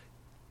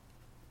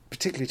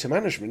 particularly to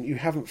management, you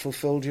haven't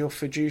fulfilled your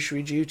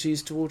fiduciary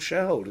duties towards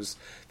shareholders.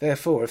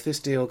 Therefore, if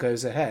this deal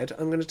goes ahead,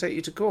 I'm going to take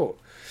you to court.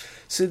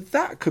 So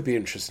that could be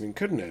interesting,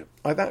 couldn't it?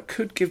 That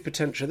could give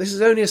potential. This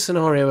is only a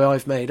scenario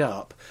I've made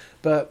up,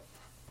 but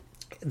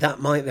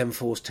that might then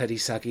force Teddy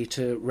Sagi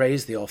to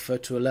raise the offer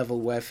to a level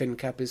where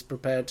FinCap is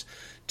prepared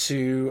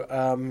to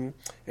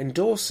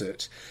endorse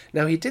it.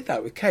 Now, he did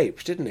that with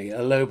Cape, didn't he? A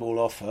lowball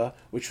offer,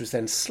 which was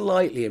then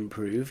slightly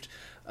improved,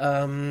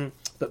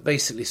 but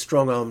basically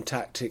strong-arm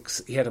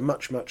tactics. He had a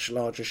much, much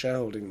larger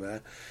shareholding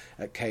there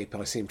at Cape,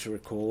 I seem to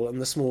recall, and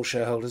the small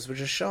shareholders were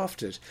just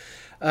shafted.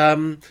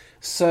 But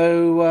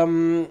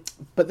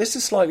this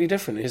is slightly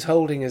different. His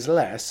holding is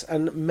less,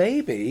 and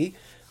maybe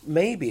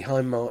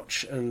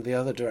Hindmarch and the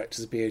other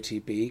directors of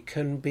BOTB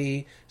can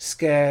be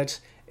scared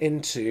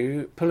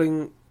into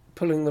pulling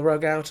the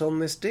rug out on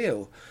this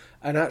deal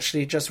and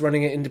actually just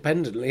running it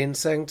independently and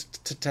saying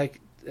to take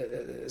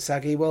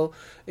Sagi, well,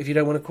 if you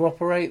don't want to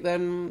cooperate,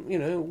 then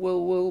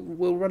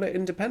we'll run it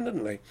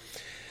independently.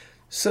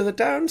 So the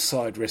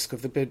downside risk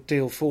of the bid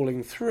deal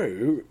falling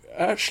through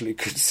actually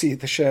could see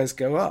the shares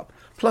go up.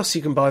 Plus,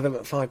 you can buy them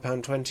at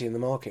 £5.20 in the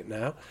market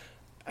now,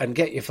 and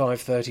get your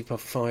 5.30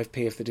 plus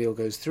 5p if the deal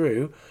goes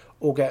through,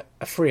 or get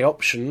a free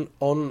option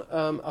on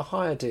a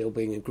higher deal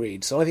being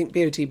agreed. So I think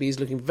BOTB is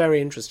looking very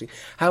interesting.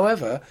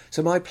 However,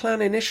 so my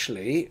plan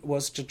initially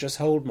was to just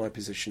hold my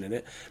position in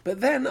it,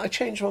 but then I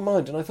changed my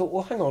mind and I thought,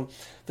 well, hang on,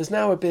 there's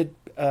now a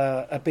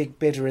big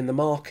bidder in the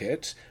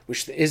market,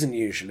 which there isn't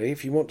usually.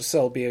 If you want to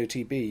sell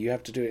BOTB, you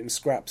have to do it in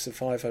scraps of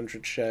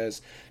 500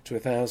 shares to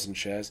 1,000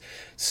 shares.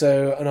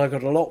 So, and I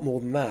got a lot more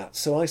than that.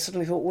 So I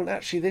suddenly thought, well,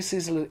 actually, this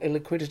is a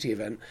liquidity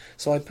event.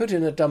 So I put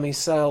in a dummy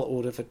sale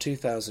order for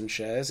 2,000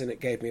 shares, and it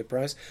gave me a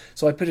price.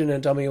 So I put in a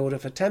dummy order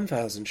for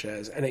 10,000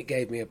 shares, and it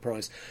gave me a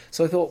price.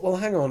 So I thought, well,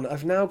 hang on,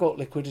 I've now got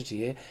liquidity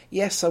here.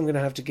 Yes, I'm going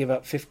to have to give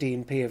up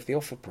 15p of the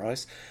offer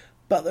price,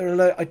 but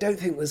I don't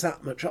think there's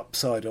that much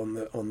upside on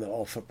the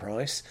offer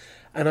price,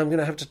 and I'm going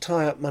to have to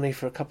tie up money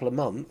for a couple of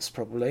months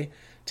probably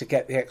to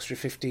get the extra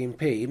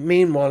 15p.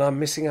 Meanwhile, I'm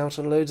missing out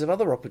on loads of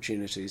other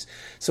opportunities.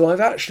 So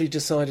I've actually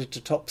decided to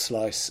top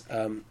slice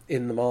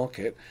in the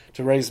market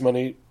to raise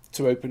money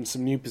to open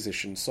some new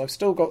positions. So I've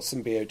still got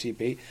some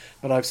BOTB,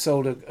 but I've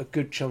sold a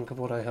good chunk of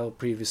what I held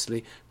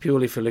previously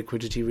purely for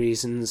liquidity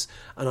reasons,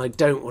 and I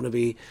don't want to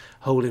be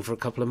holding for a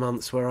couple of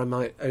months where I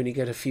might only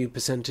get a few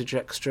percentage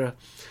extra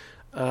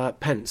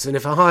pence. And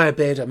if a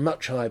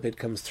much higher bid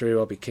comes through,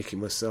 I'll be kicking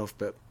myself,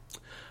 but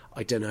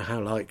I don't know how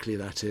likely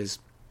that is.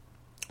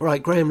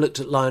 Right, Graham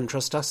looked at Lion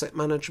Trust Asset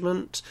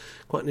Management,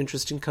 quite an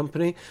interesting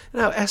company.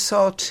 Now,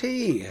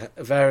 SRT,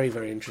 very,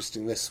 very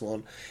interesting, this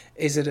one.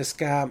 Is it a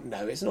scam?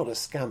 No, it's not a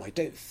scam, I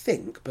don't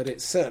think, but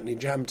it's certainly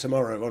Jam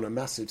Tomorrow on a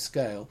massive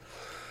scale.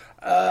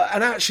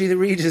 And actually, the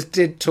readers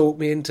did talk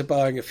me into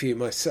buying a few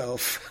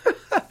myself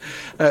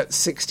at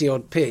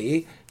 60-odd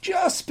p,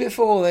 just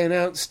before they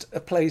announced a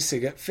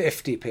placing at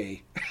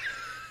 50p.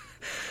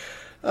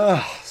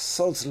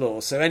 Sod's law.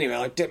 So anyway,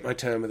 I dipped my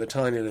toe with a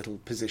tiny little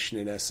position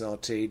in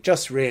SRT.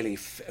 Just really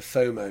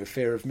FOMO,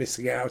 fear of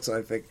missing out,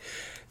 I think.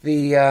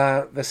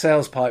 The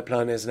sales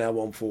pipeline is now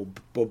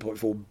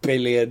 1.4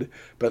 billion,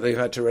 but they've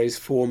had to raise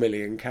 4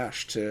 million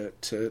cash to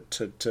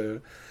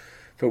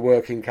for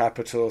working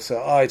capital.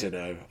 So I don't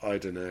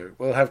know.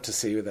 We'll have to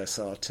see with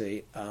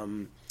SRT.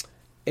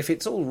 If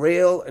it's all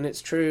real and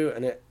it's true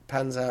and it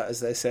pans out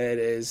as they say it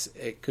is,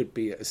 it could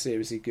be a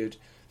seriously good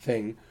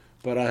thing.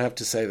 But I have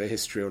to say the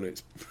history on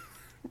it's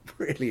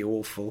really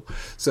awful.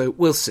 So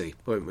we'll see,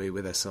 won't we,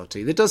 with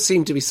SRT? There does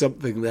seem to be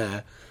something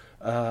there.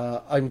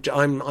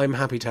 I'm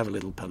happy to have a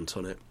little punt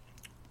on it.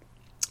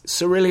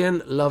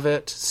 Cerillion, love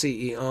it.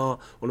 CER,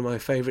 one of my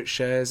favourite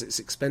shares. It's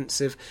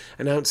expensive.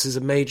 Announces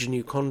a major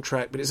new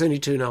contract, but it's only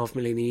 $2.5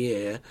 million a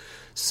year.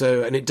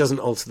 So, and it doesn't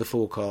alter the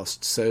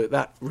forecast. So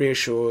that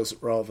reassures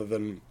rather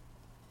than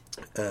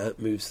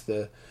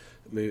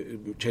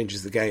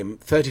changes the game.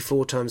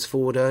 34 times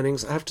forward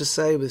earnings. I have to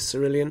say, with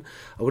Cerillion,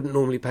 I wouldn't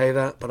normally pay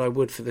that, but I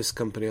would for this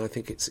company. I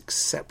think it's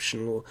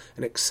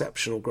an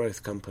exceptional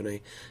growth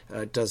company.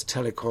 Does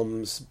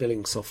telecoms,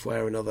 billing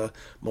software and other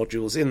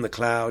modules in the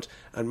cloud,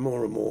 and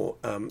more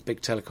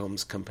big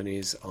telecoms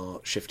companies are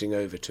shifting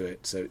over to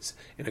it. So it's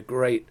in a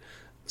great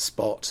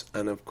spot,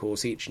 and of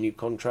course each new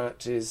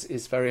contract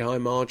is very high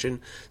margin,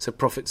 so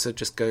profits are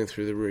just going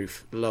through the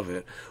roof. Love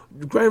it.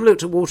 Graham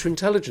looked at Water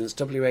Intelligence,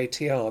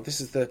 WATR.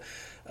 This is the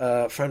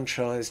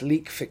franchise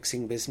leak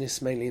fixing business,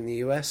 mainly in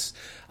the US.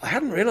 I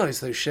hadn't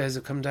realised those shares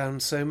have come down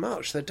so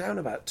much. They're down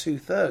about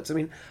 2/3. I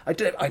mean,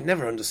 I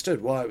never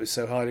understood why it was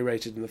so highly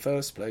rated in the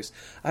first place.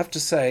 I have to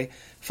say,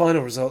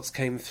 final results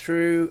came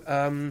through.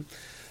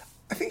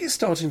 I think it's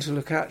starting to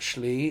look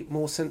actually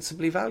more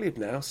sensibly valued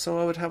now, so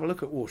I would have a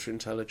look at Water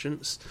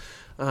Intelligence.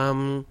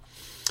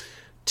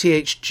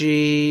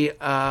 THG,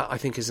 I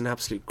think, is an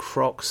absolute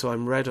crock, so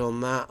I'm red on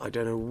that. I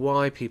don't know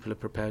why people are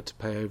prepared to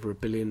pay over $1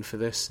 billion for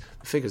this.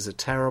 The figures are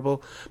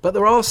terrible, but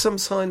there are some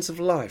signs of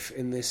life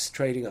in this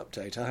trading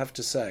update, I have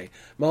to say.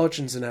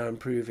 Margins are now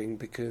improving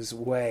because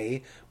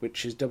whey,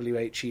 which is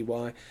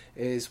WHEY,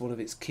 is one of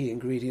its key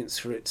ingredients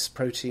for its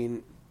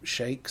protein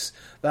shakes.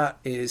 That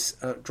is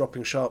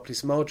dropping sharply.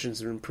 So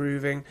margins are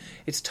improving.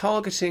 It's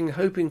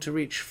hoping to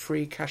reach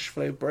free cash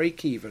flow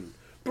break-even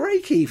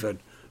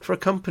for a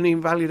company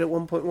valued at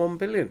 1.1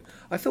 billion.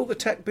 I thought the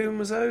tech boom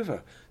was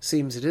over.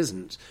 Seems it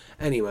isn't.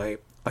 Anyway,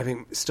 I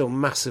think it's still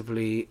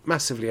massively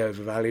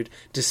overvalued,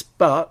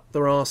 but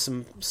there are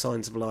some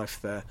signs of life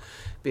there.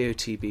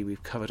 BOTB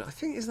we've covered.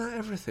 Is that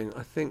everything?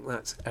 I think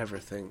that's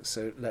everything.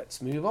 So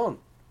let's move on.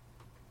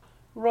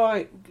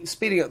 Right,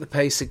 speeding up the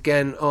pace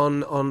again,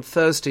 on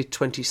Thursday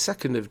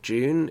 22nd of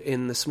June,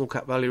 in the Small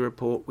Cap Value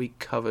Report, we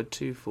covered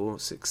 2, 4,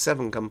 6,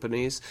 7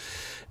 companies.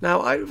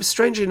 Now,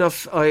 strangely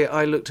enough,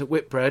 I looked at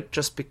Whitbread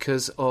just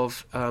because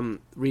of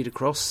read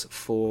across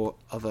for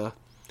other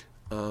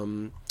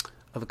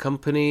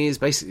companies.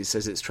 Basically, it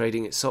says it's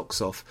trading its socks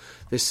off.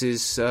 This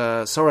is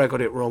sorry I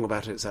got it wrong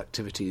about its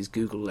activities.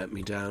 Google let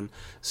me down.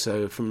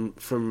 So from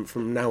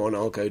now on,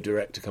 I'll go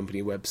direct to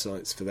company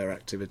websites for their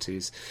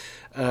activities.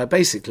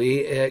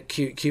 Basically,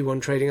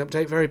 Q1 trading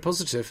update, very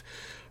positive.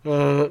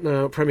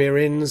 Now, Premier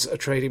Inns are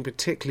trading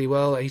particularly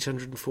well,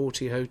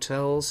 840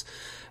 hotels.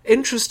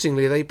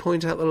 Interestingly, they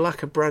point out the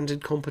lack of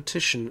branded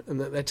competition and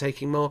that they're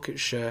taking market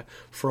share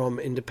from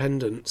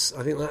independents.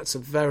 I think that's a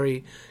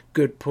very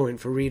good point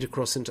for read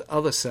across into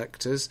other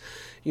sectors.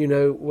 You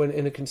know, when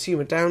in a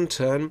consumer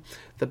downturn,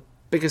 the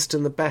biggest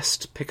and the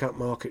best pick up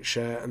market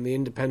share and the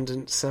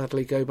independents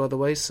sadly go by the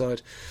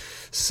wayside.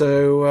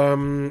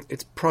 So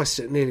it's priced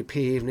at nearly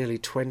PE of nearly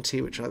 20,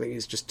 which I think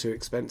is just too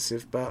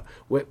expensive, but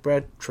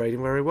Whitbread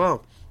trading very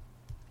well.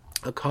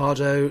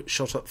 Ocado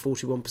shot up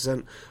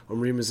 41% on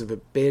rumours of a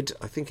bid.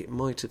 I think it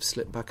might have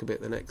slipped back a bit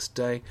the next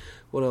day.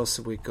 What else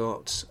have we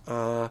got?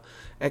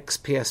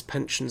 XPS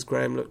Pensions,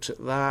 Graham looked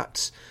at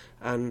that.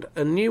 And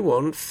a new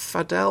one,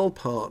 Fadel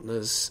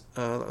Partners.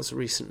 That was a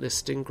recent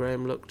listing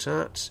Graham looked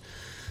at.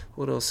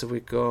 What else have we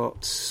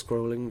got?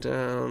 Scrolling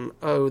down.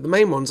 Oh, the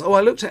main ones. Oh,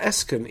 I looked at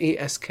Eskn,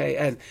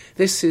 ESKN.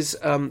 This is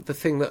the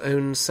thing that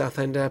owns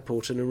Southend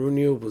Airport and a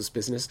renewables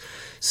business.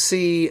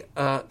 See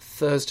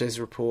Thursday's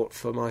report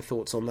for my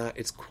thoughts on that.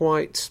 It's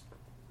quite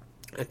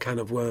a can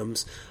of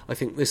worms. I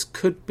think this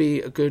could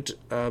be a good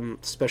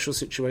special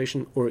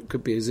situation, or it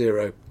could be a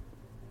zero.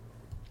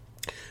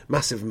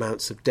 Massive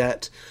amounts of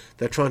debt.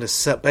 They're trying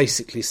to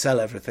basically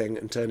sell everything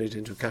and turn it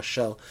into a cash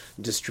shell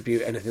and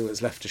distribute anything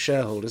that's left to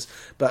shareholders.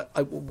 But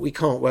we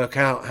can't work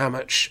out how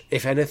much,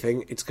 if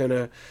anything, it's going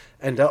to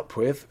end up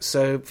with.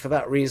 So for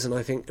that reason,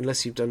 I think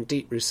unless you've done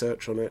deep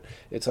research on it,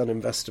 it's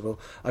uninvestable.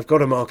 I've got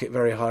to mark it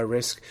very high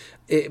risk.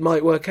 It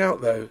might work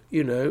out, though.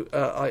 You know,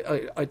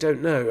 I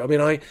don't know. I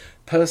mean, I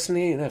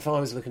personally, you know, if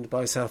I was looking to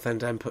buy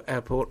Southend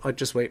Airport, I'd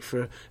just wait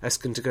for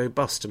Eskn to go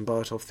bust and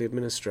buy it off the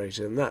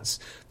administrator, and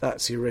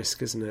that's your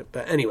risk, isn't it?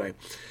 But anyway,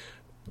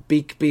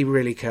 be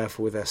really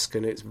careful with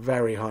Eskn. It's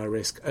very high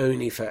risk,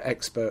 only for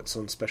experts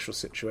on special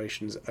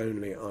situations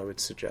only, I would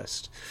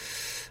suggest.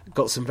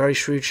 Got some very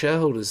shrewd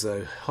shareholders,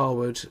 though.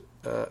 Harwood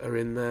are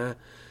in there.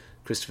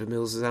 Christopher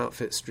Mills'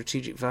 outfit,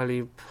 Strategic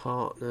Value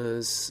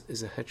Partners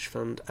is a hedge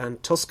fund,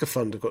 and Tosca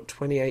Fund have got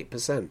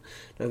 28%.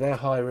 Now, they're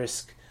high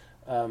risk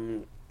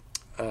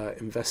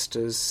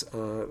investors.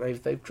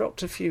 They've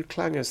dropped a few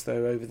clangers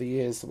though over the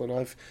years when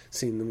I've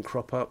seen them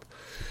crop up.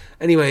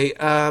 Anyway,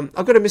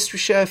 I've got a mystery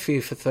share for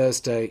you for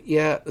Thursday.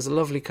 Yeah, there's a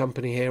lovely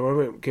company here. I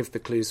won't give the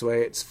clues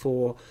away. It's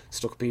for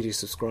Stockopedia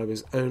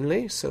subscribers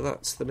only. So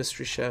that's the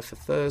mystery share for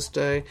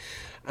Thursday.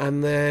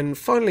 And then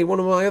finally, one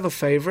of my other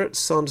favourites,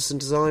 Sanderson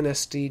Design,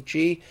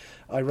 SDG.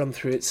 I run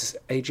through its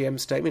AGM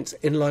statements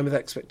in line with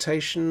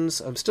expectations.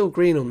 I'm still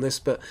green on this,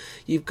 but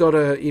you've got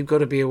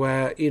to be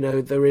aware.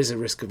 There is a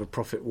risk of a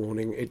profit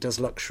warning. It does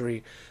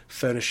luxury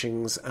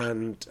furnishings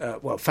and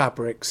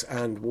fabrics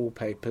and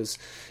wallpapers.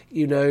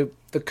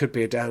 There could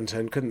be a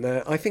downturn, couldn't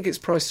there? I think it's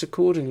priced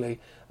accordingly.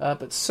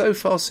 But so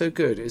far so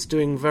good. It's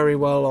doing very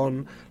well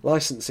on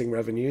licensing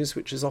revenues,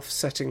 which is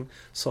offsetting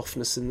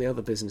softness in the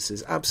other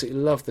businesses.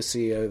 Absolutely love the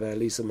CEO there,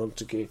 Lisa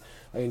Montague.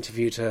 I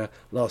interviewed her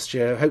last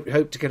year.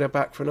 Hope to get her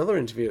back for another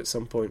interview at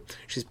some point.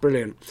 She's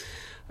brilliant.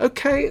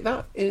 Okay,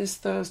 that is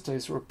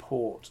Thursday's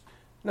report.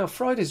 Now,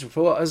 Friday's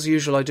report, as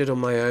usual, I did on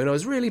my own. I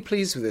was really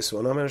pleased with this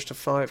one. I managed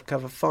to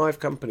cover 5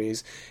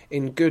 companies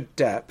in good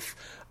depth.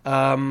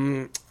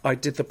 I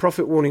did the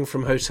profit warning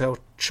from Hotel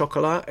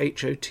Chocolat,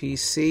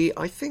 HOTC.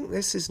 I think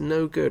this is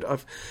no good.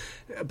 I've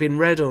been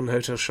read on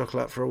Hotel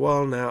Chocolat for a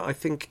while now. I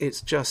think it's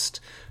just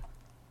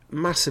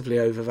massively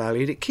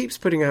overvalued. It keeps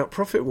putting out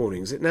profit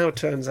warnings. It now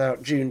turns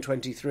out June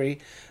 23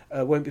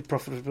 won't be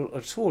profitable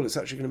at all. It's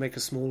actually going to make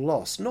a small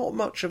loss. Not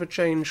much of a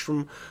change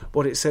from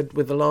what it said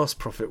with the last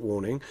profit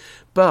warning.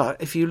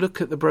 But if you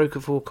look at the broker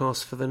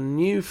forecast for the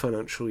new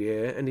financial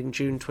year, ending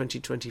June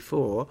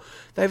 2024,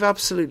 they've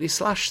absolutely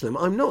slashed them.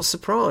 I'm not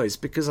surprised,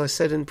 because I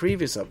said in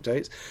previous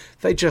updates,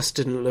 they just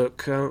didn't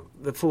look,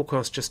 the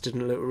forecast just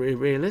didn't look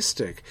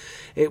realistic.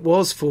 It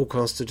was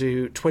forecast to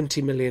do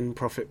 20 million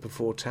profit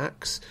before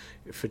tax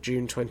for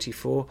June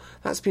 24.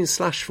 That's been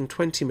slashed from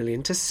 20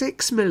 million to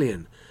 6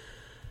 million.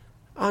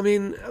 I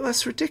mean,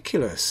 that's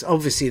ridiculous.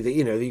 Obviously,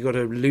 you've got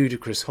a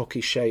ludicrous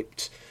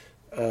hockey-shaped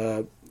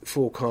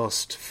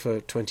forecast for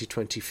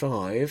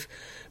 2025.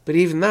 But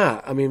even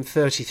that,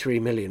 33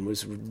 million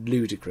was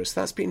ludicrous.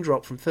 That's been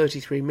dropped from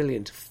 33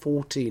 million to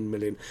 14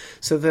 million.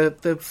 So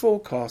the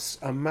forecasts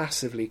are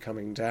massively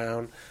coming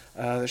down.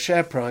 The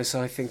share price,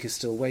 I think, is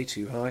still way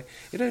too high.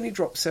 It only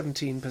dropped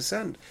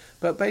 17%.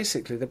 But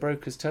basically, the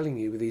broker's telling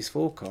you with these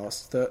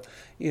forecasts that,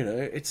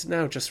 it's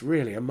now just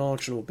really a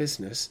marginal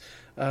business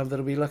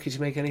that'll be lucky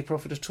to make any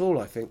profit at all,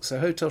 I think. So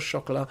Hotel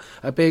Chocolat,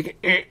 a big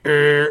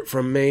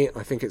from me.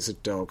 I think it's a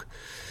dog.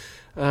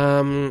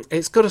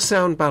 It's got a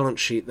sound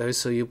balance sheet though,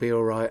 so you'll be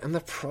alright. And the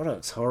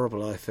product's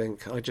horrible, I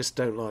think. I just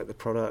don't like the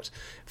product.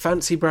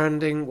 Fancy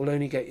branding will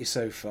only get you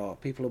so far.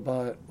 People will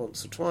buy it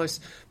once or twice,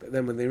 but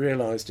then when they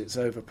realised it's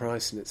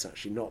overpriced and it's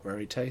actually not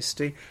very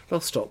tasty, they'll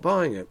stop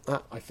buying it.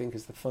 That, I think,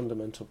 is the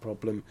fundamental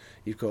problem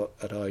you've got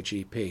at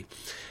IGP.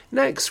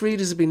 Next,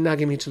 readers have been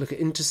nagging me to look at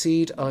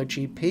Interseed,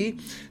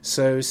 IGP,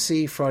 so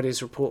see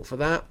Friday's report for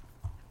that.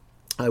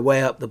 I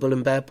weigh up the bull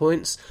and bear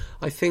points.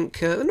 I think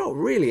they're not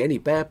really any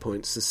bear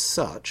points as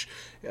such.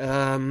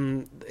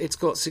 It's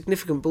got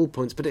significant bull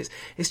points, but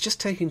it's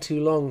just taking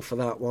too long for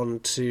that one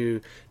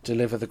to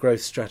deliver the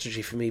growth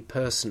strategy for me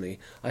personally.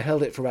 I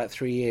held it for about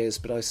 3 years,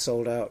 but I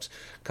sold out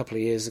a couple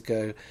of years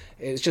ago.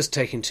 It's just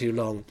taking too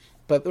long.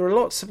 But there are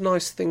lots of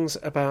nice things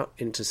about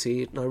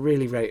Interseed, and I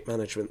really rate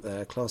management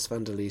there. Klaas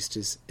van der Leest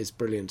is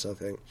brilliant, I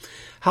think.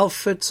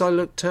 Halfords I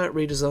looked at.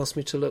 Readers asked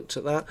me to look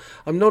at that.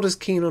 I'm not as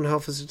keen on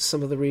Halfords as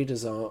some of the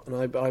readers are,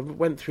 and I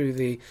went through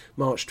the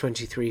March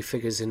 23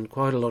 figures in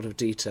quite a lot of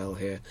detail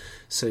here.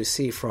 So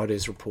see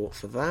Friday's report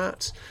for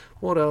that.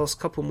 What else?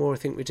 Couple more I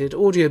think we did.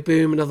 Audio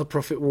Boom, another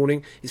profit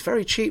warning. It's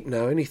very cheap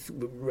now, only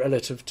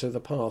relative to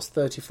the past.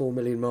 34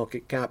 million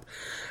market cap.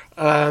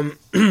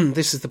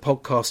 This is the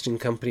podcasting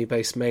company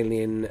based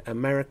mainly in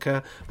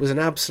America. It was an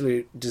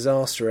absolute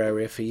disaster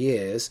area for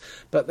years,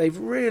 but they've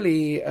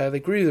really they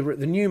grew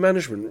the new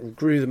management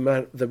grew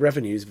the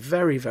revenues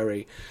very,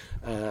 very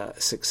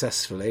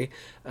successfully,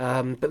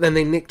 but then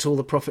they nicked all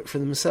the profit for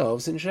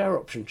themselves in share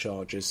option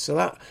charges. So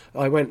that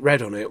I went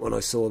red on it when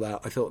I saw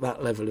that. I thought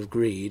that level of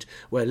greed,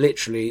 where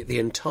literally the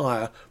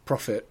entire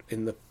profit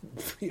in the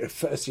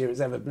first year it's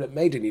ever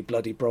made any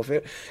bloody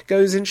profit,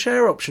 goes in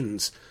share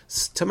options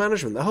to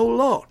management, the whole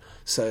lot.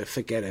 So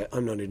forget it,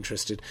 I'm not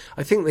interested.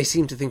 I think they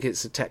seem to think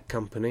it's a tech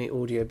company,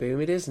 Audio Boom.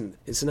 It isn't.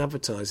 It's an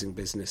advertising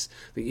business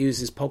that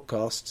uses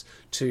podcasts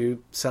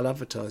to sell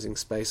advertising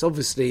space.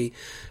 Obviously,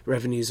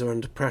 revenues are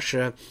under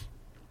pressure.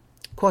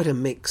 Quite a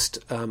mixed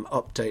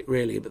update,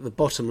 really, but the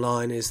bottom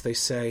line is they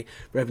say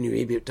revenue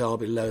EBITDA will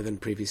be lower than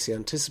previously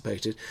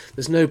anticipated.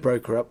 There's no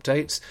broker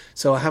updates,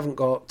 so I haven't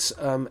got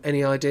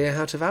any idea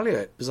how to value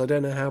it, because I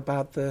don't know how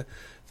bad the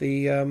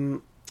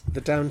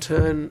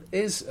downturn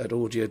is at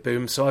Audio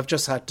Boom. So I've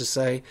just had to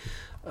say,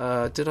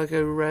 did I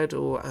go red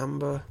or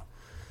amber?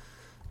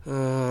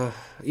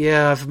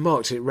 Yeah, I've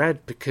marked it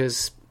red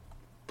because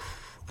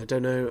I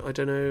don't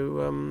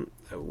know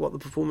what the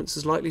performance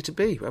is likely to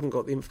be. We haven't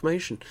got the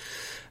information.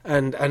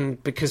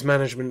 And because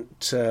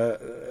management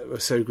were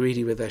so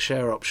greedy with their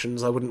share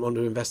options, I wouldn't want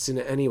to invest in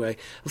it anyway.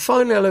 And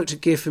finally, I looked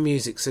at Gear for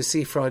Music, so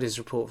see Friday's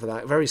report for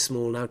that. Very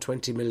small now,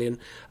 20 million.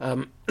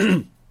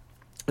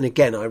 And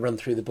again, I run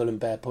through the bull and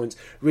bear points.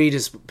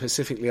 Readers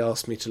specifically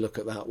asked me to look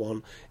at that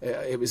one.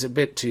 It was a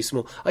bit too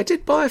small. I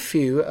did buy a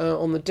few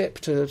on the dip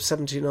to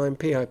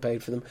 79p I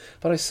paid for them,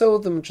 but I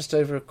sold them just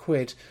over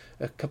 £1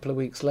 a couple of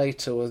weeks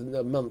later, or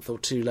a month or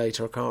two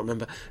later, I can't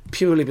remember,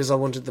 purely because I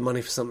wanted the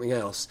money for something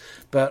else.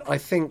 But I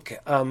think,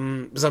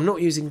 because I'm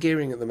not using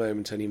gearing at the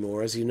moment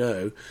anymore, as you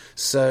know,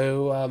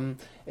 so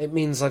it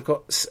means I've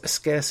got a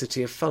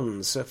scarcity of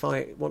funds. So if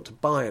I want to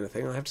buy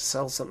anything, I have to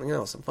sell something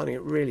else. I'm finding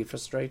it really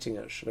frustrating,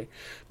 actually.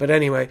 But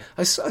anyway,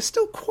 I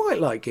still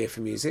quite like Gear for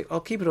Music. I'll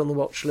keep it on the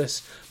watch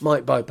list,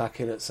 might buy back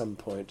in at some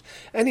point.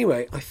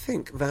 Anyway, I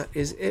think that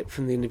is it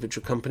from the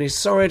individual companies.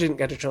 Sorry I didn't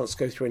get a chance to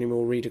go through any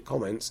more reader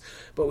comments,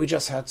 but we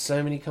just had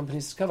so many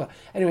companies to cover.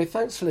 Anyway,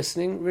 thanks for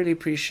listening. Really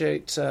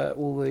appreciate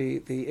all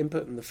the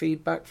input and the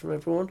feedback from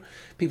everyone.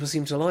 People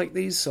seem to like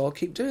these, so I'll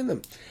keep doing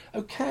them.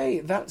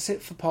 Okay, that's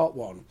it for part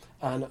 1.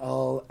 And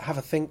I'll have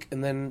a think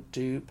and then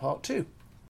do part 2.